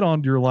head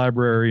on to your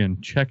library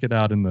and check it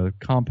out in the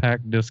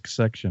compact disc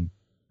section.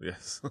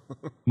 Yes.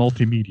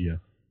 Multimedia.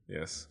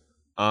 Yes.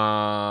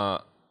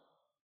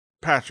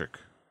 Patrick,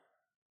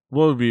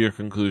 what would be your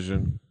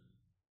conclusion?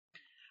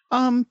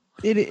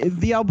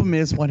 The album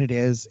is what it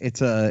is.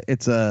 It's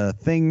a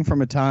thing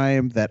from a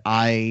time that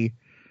I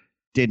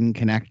didn't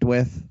connect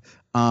with.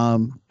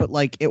 But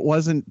like it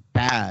wasn't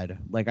bad.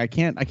 Like I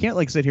can't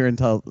like sit here and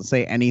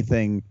say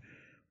anything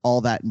all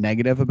that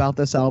negative about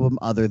this album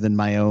other than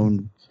my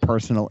own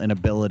personal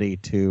inability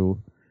to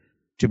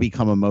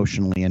become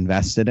emotionally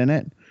invested in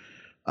it.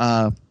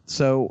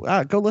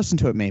 So go listen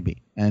to it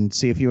maybe and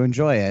see if you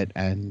enjoy it.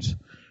 And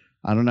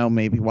I don't know,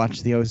 maybe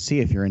watch the OC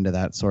if you're into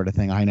that sort of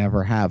thing. I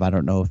never have. I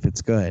don't know if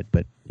it's good,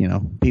 but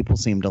people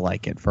seem to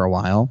like it for a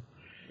while.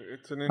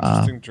 It's an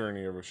interesting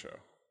journey of a show.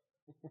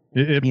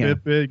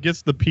 It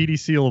gets the PD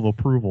seal of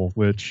approval,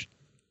 which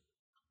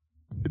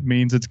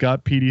means it's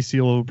got PD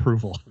seal of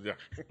approval. Yeah.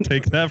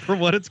 Take that for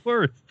what it's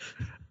worth.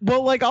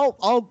 Well, like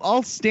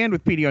I'll stand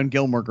with PD on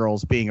Gilmore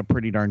Girls being a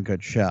pretty darn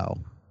good show.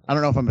 I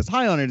don't know if I'm as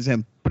high on it as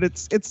him, but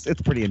it's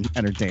pretty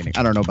entertaining.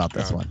 I don't know about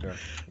this one. Yeah.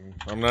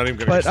 I'm not even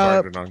going to get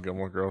started on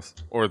Gilmore Girls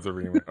or the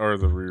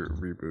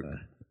reboot.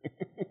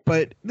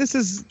 But this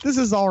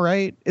is all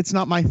right. It's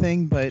not my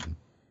thing, but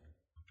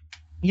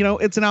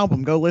it's an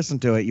album. Go listen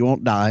to it. You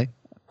won't die,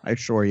 I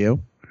assure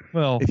you.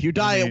 Well, if you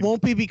die, it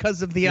won't be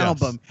because of the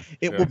album.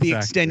 It will be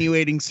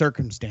extenuating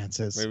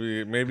circumstances.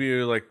 Maybe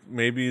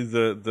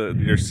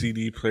your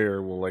CD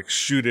player will like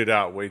shoot it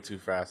out way too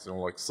fast and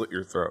will like slit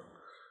your throat.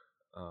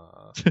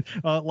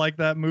 Like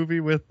that movie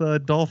with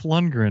Dolph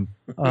Lundgren.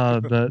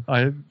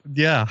 I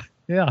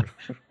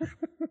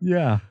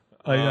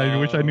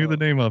wish I knew the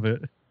name of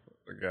it.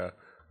 Yeah.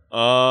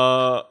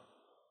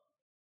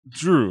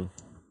 Drew,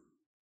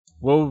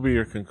 what would be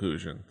your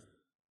conclusion?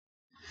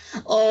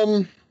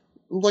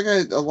 Like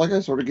I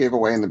sort of gave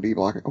away in the B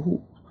block.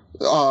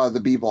 The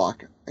B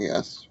block, I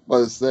guess,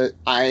 was that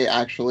I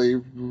actually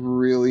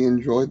really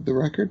enjoyed the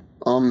record.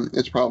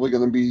 It's probably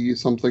going to be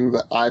something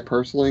that I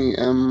personally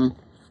am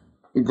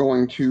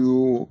going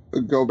to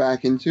go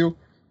back into.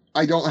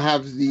 I don't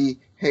have the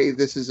hey,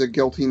 this is a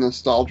guilty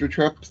nostalgia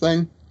trip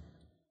thing.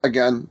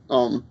 Again,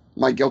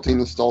 my guilty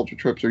nostalgia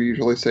trips are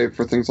usually saved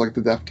for things like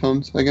the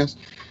Deftones, I guess.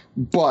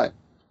 But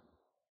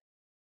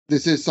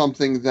this is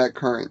something that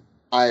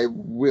I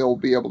will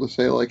be able to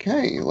say, like,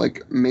 hey,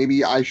 like,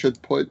 maybe I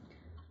should put,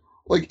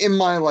 like, in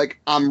my, like,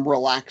 I'm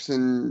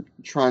relaxing,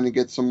 trying to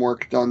get some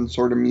work done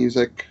sort of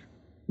music.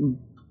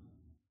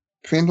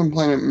 Phantom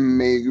Planet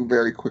may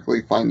very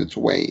quickly find its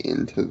way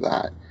into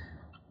that.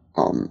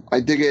 I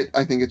dig it.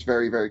 I think it's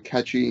very, very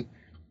catchy.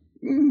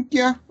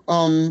 Yeah.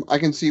 I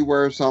can see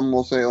where some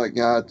will say, like,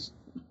 yeah,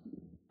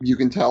 you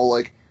can tell,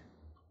 like,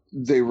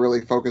 they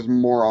really focus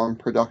more on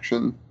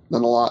production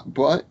than a lot,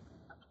 but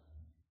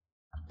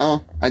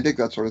I dig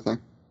that sort of thing.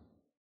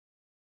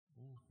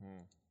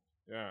 Mm-hmm.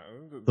 Yeah.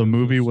 The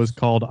movie was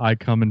called I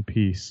Come in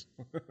Peace.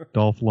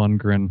 Dolph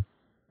Lundgren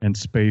and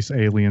space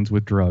aliens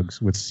with drugs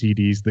with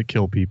CDs that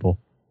kill people.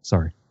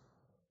 Sorry.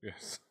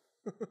 Yes.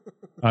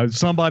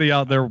 Somebody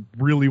out there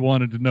really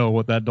wanted to know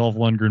what that Dolph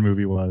Lundgren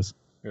movie was.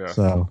 Yeah.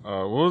 So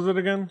what was it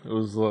again? It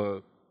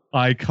was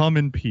I Come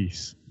in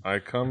Peace. I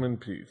come in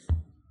peace.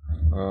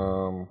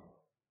 COME,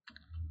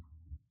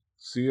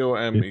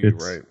 It's-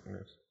 right?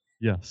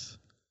 Yes.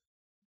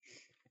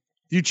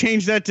 You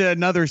change that to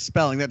another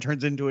spelling, that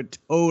turns into a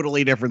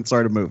totally different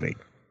sort of movie.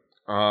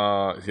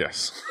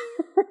 Yes.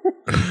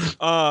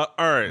 All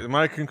right.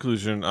 My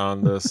conclusion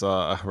on this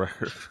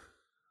record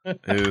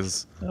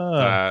is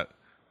that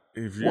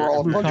if you We're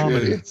all a bunch of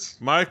comedy. idiots.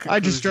 my I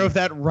just drove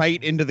conclusion- that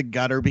right into the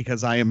gutter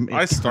because I am.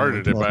 I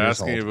started it eternally by 12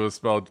 years asking if old. it was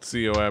spelled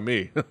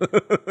COME.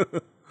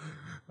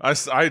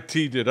 I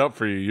teed it up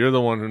for you. You're the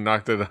one who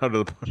knocked it out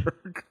of the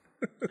park.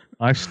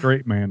 I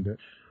straight manned it.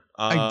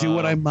 I do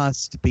what I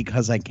must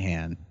because I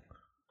can.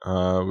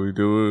 We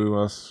do what we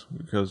must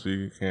because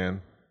we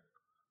can.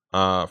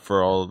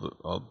 For all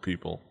the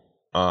people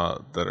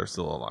that are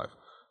still alive.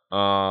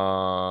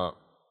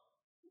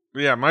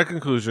 Yeah, my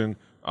conclusion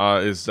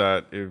is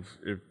that if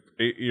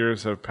 8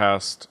 years have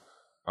passed,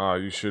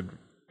 you should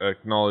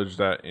acknowledge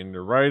that in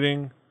your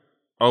writing.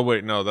 Oh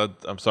wait, no,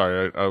 I'm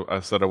sorry. I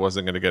said I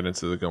wasn't going to get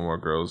into the Gilmore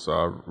Girls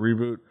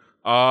reboot.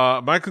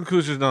 My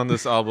conclusion on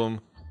this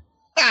album.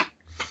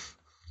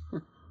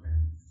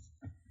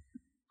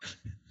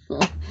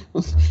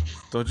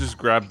 Don't just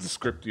grab the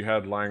script you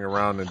had lying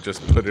around and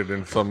just put it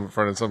in front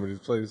of somebody's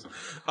place.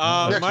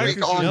 Next My week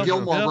on conclusion-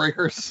 Gilmore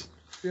Breakers.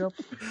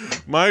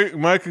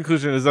 my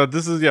conclusion is that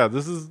this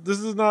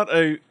is not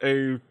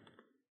a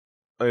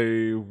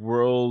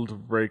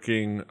world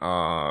breaking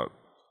all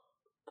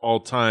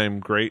time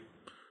great,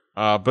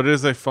 but it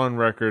is a fun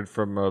record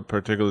from a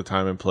particular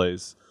time and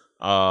place.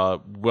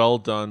 Well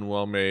done,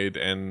 well made,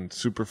 and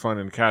super fun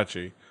and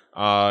catchy.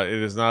 It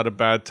is not a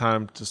bad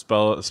time to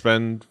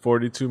spend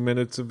 42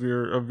 minutes of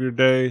your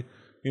day,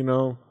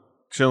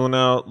 chilling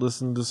out,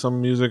 listening to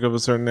some music of a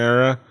certain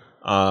era.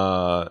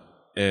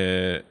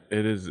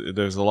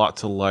 There's a lot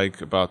to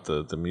like about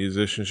the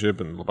musicianship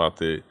and about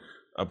the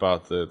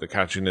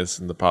catchiness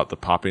and about the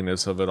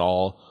poppiness of it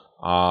all.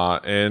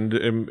 And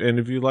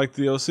if you like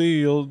the OC,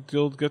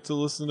 you'll get to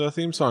listen to the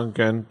theme song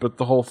again, but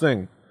the whole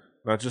thing,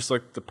 not just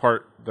like the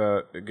part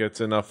that gets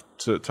enough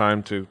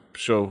time to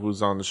show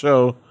who's on the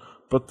show,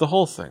 but the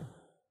whole thing,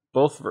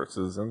 both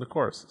verses and the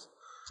choruses.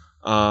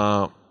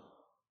 But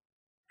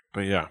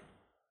yeah.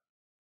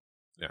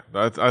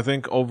 I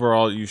think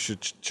overall you should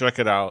check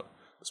it out,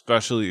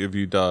 especially if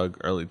you dug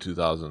early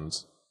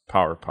 2000s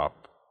power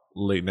pop,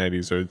 late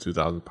 90s, early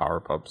 2000s power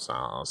pop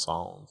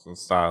songs and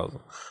styles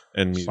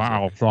and music.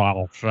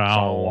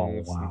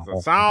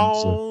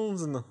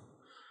 Sounds and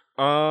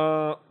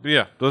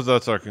yeah,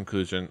 that's our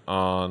conclusion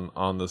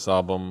on this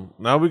album.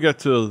 Now we get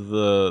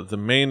to the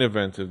main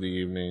event of the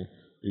evening.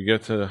 You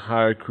get to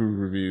haiku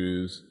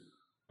reviews.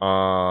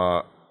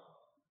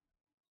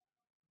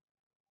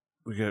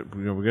 We get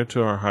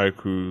to our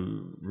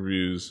haiku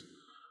reviews.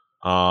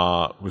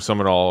 We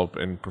sum it all up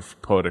in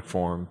poetic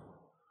form.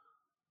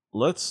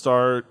 Let's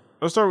start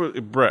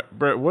with Brett.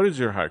 Brett, what is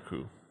your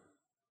haiku?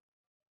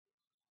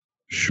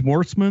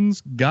 Schwartzman's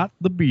got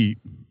the beat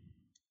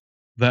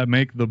that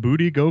make the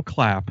booty go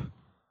clap.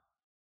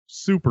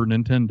 Super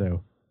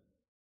Nintendo.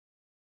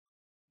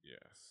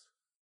 Yes.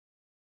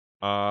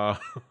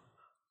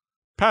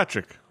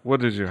 Patrick,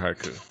 what is your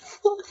haiku?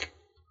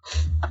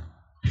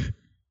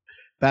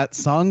 That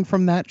song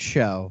from that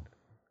show,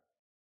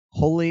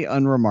 wholly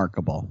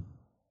unremarkable,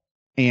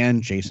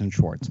 and Jason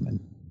Schwartzman.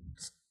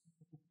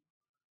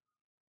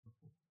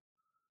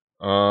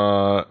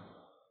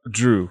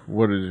 Drew,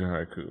 what is your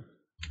haiku?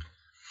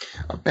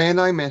 A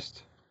band I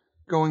missed.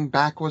 Going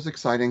back was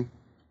exciting.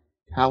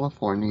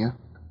 California.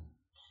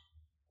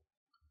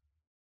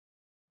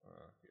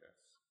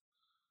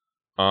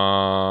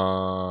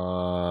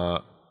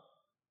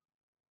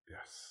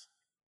 Yes.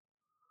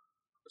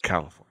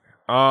 California.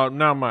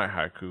 Now my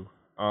haiku.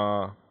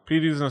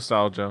 PD's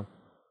Nostalgia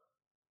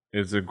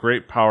is a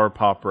great power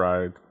pop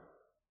ride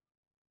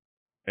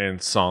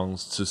and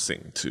songs to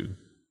sing to.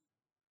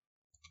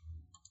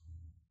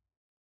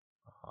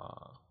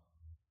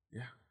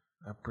 Yeah,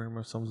 that pretty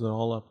much sums it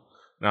all up.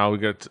 Now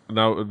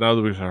now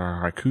that we've had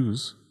our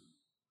haikus,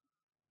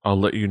 I'll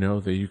let you know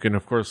that you can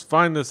of course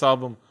find this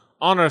album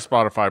on our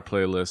Spotify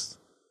playlist.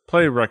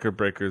 Play Record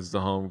Breakers,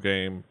 the home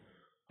game.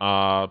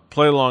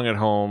 Play along at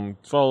home.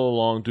 Follow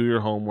along. Do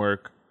your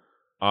homework.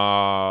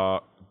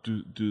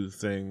 Do the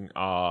thing.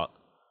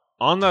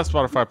 On that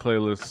Spotify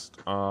playlist,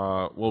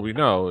 well, we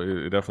know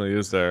it definitely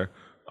is there.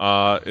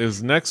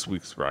 Is next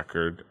week's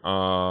record.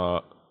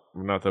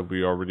 Not that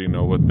we already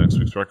know what next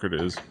week's record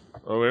is.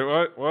 Oh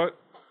wait, what?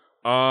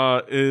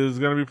 Is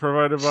going to be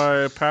provided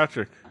by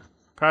Patrick.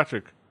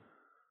 Patrick,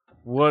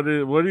 what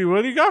do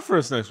you got for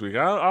us next week?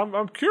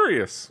 I'm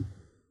curious.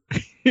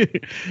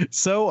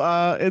 So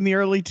in the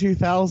early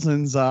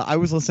 2000s, I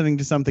was listening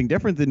to something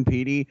different than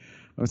PD.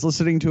 I was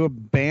listening to a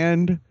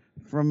band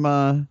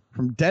from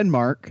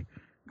Denmark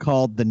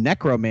called the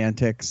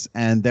Necromantics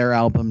and their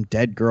album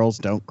Dead Girls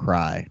Don't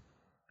Cry.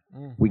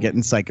 Mm-hmm. We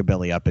getting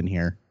psychobilly up in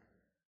here.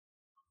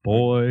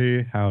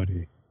 Boy,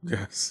 howdy.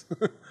 Yes.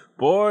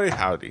 Boy,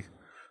 howdy.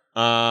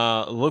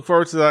 Look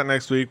forward to that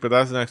next week, but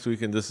that's next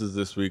week and this is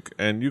this week.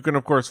 And you can,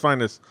 of course,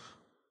 find us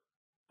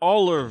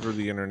all over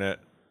the internet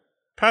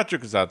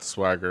Patrick is at the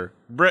Swagger.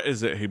 Brett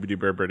is at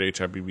HeyBDBear,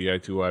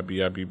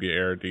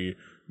 HIBBI2YBIBBARD.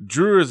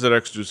 Drew is at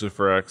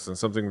XJuicer4X, and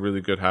something really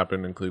good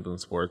happened in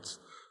Cleveland sports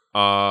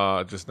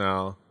just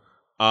now.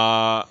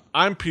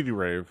 I'm Petey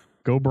Rave.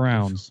 Go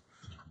Browns.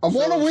 I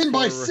want to win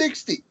by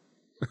 60.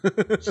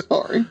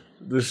 Sorry.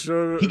 The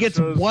show He gets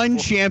one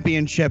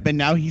championship, and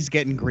now he's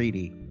getting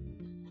greedy.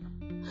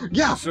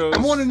 Yeah, I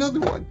want another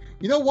one.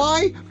 You know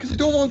why? Because I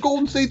don't want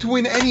Golden State to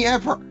win any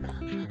ever.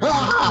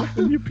 Ah!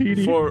 You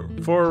Petey. For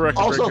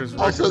record breakers.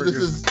 Also, this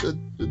is the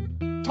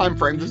time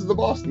frame. This is the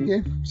Boston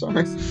game.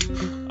 Sorry.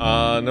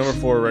 Number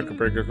 4, Record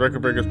Breakers.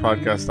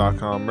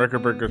 RecordBreakersPodcast.com.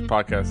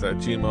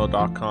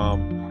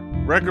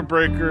 RecordBreakersPodcast@gmail.com. Record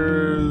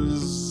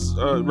Breakers.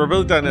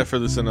 Rebellion.net for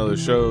this and other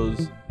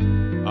shows.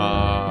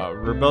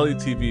 Rebellion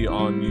TV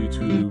on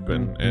YouTube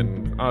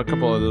and a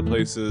couple other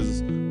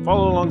places.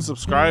 Follow along,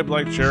 subscribe,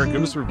 like, share,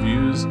 give us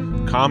reviews,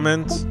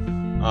 comment.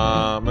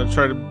 I'm gonna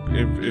try to,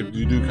 if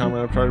you do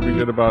comment, I'll try to be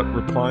good about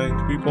replying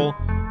to people.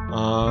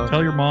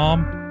 Tell your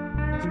mom.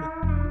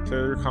 Tell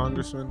your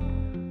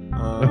congressman.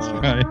 That's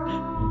right.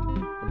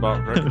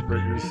 About Record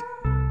Breakers.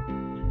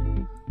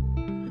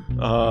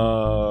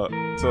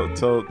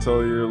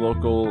 Tell your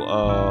local.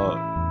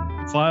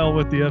 File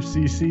with the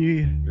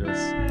FCC.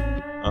 Yes.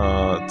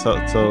 Tell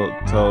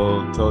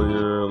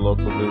your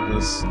local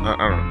business. I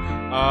don't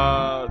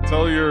know.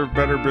 Tell your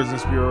Better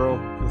Business Bureau.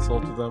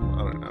 Consult with them.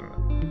 I don't know.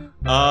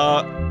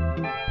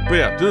 But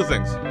yeah, do the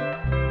things.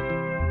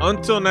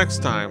 Until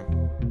next time.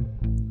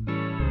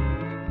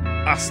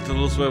 Hasta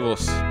los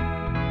huevos.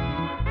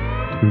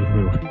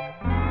 Toodaloo.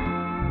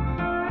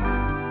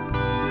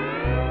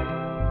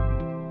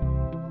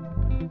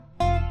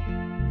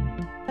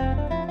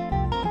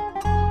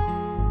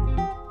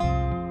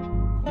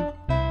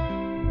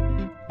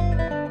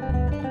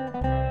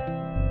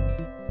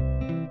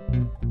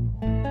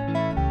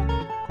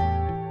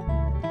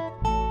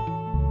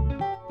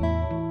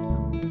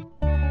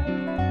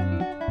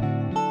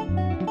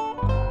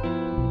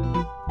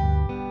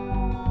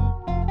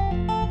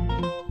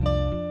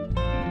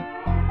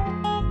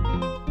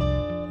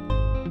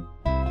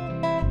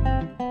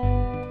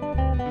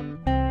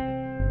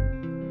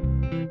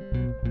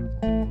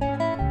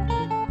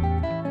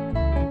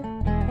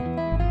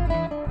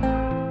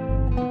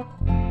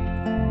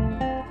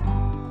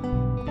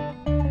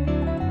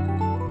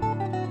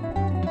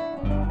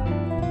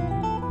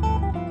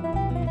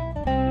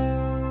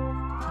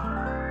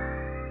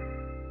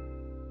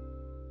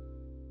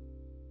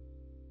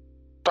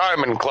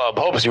 Diamond Club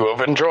hopes you have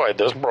enjoyed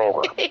this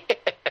program.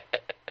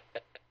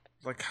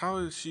 Like, how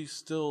is she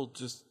still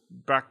just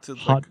back to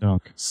Hot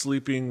dunk.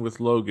 sleeping with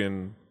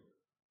Logan,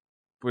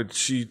 but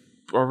she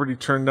already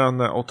turned down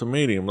that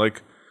ultimatum?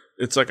 Like,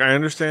 it's like, I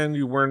understand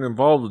you weren't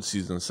involved with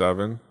season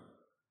 7,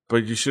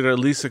 but you should at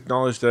least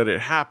acknowledge that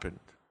it happened.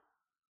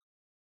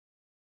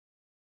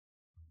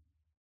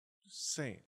 Just saying.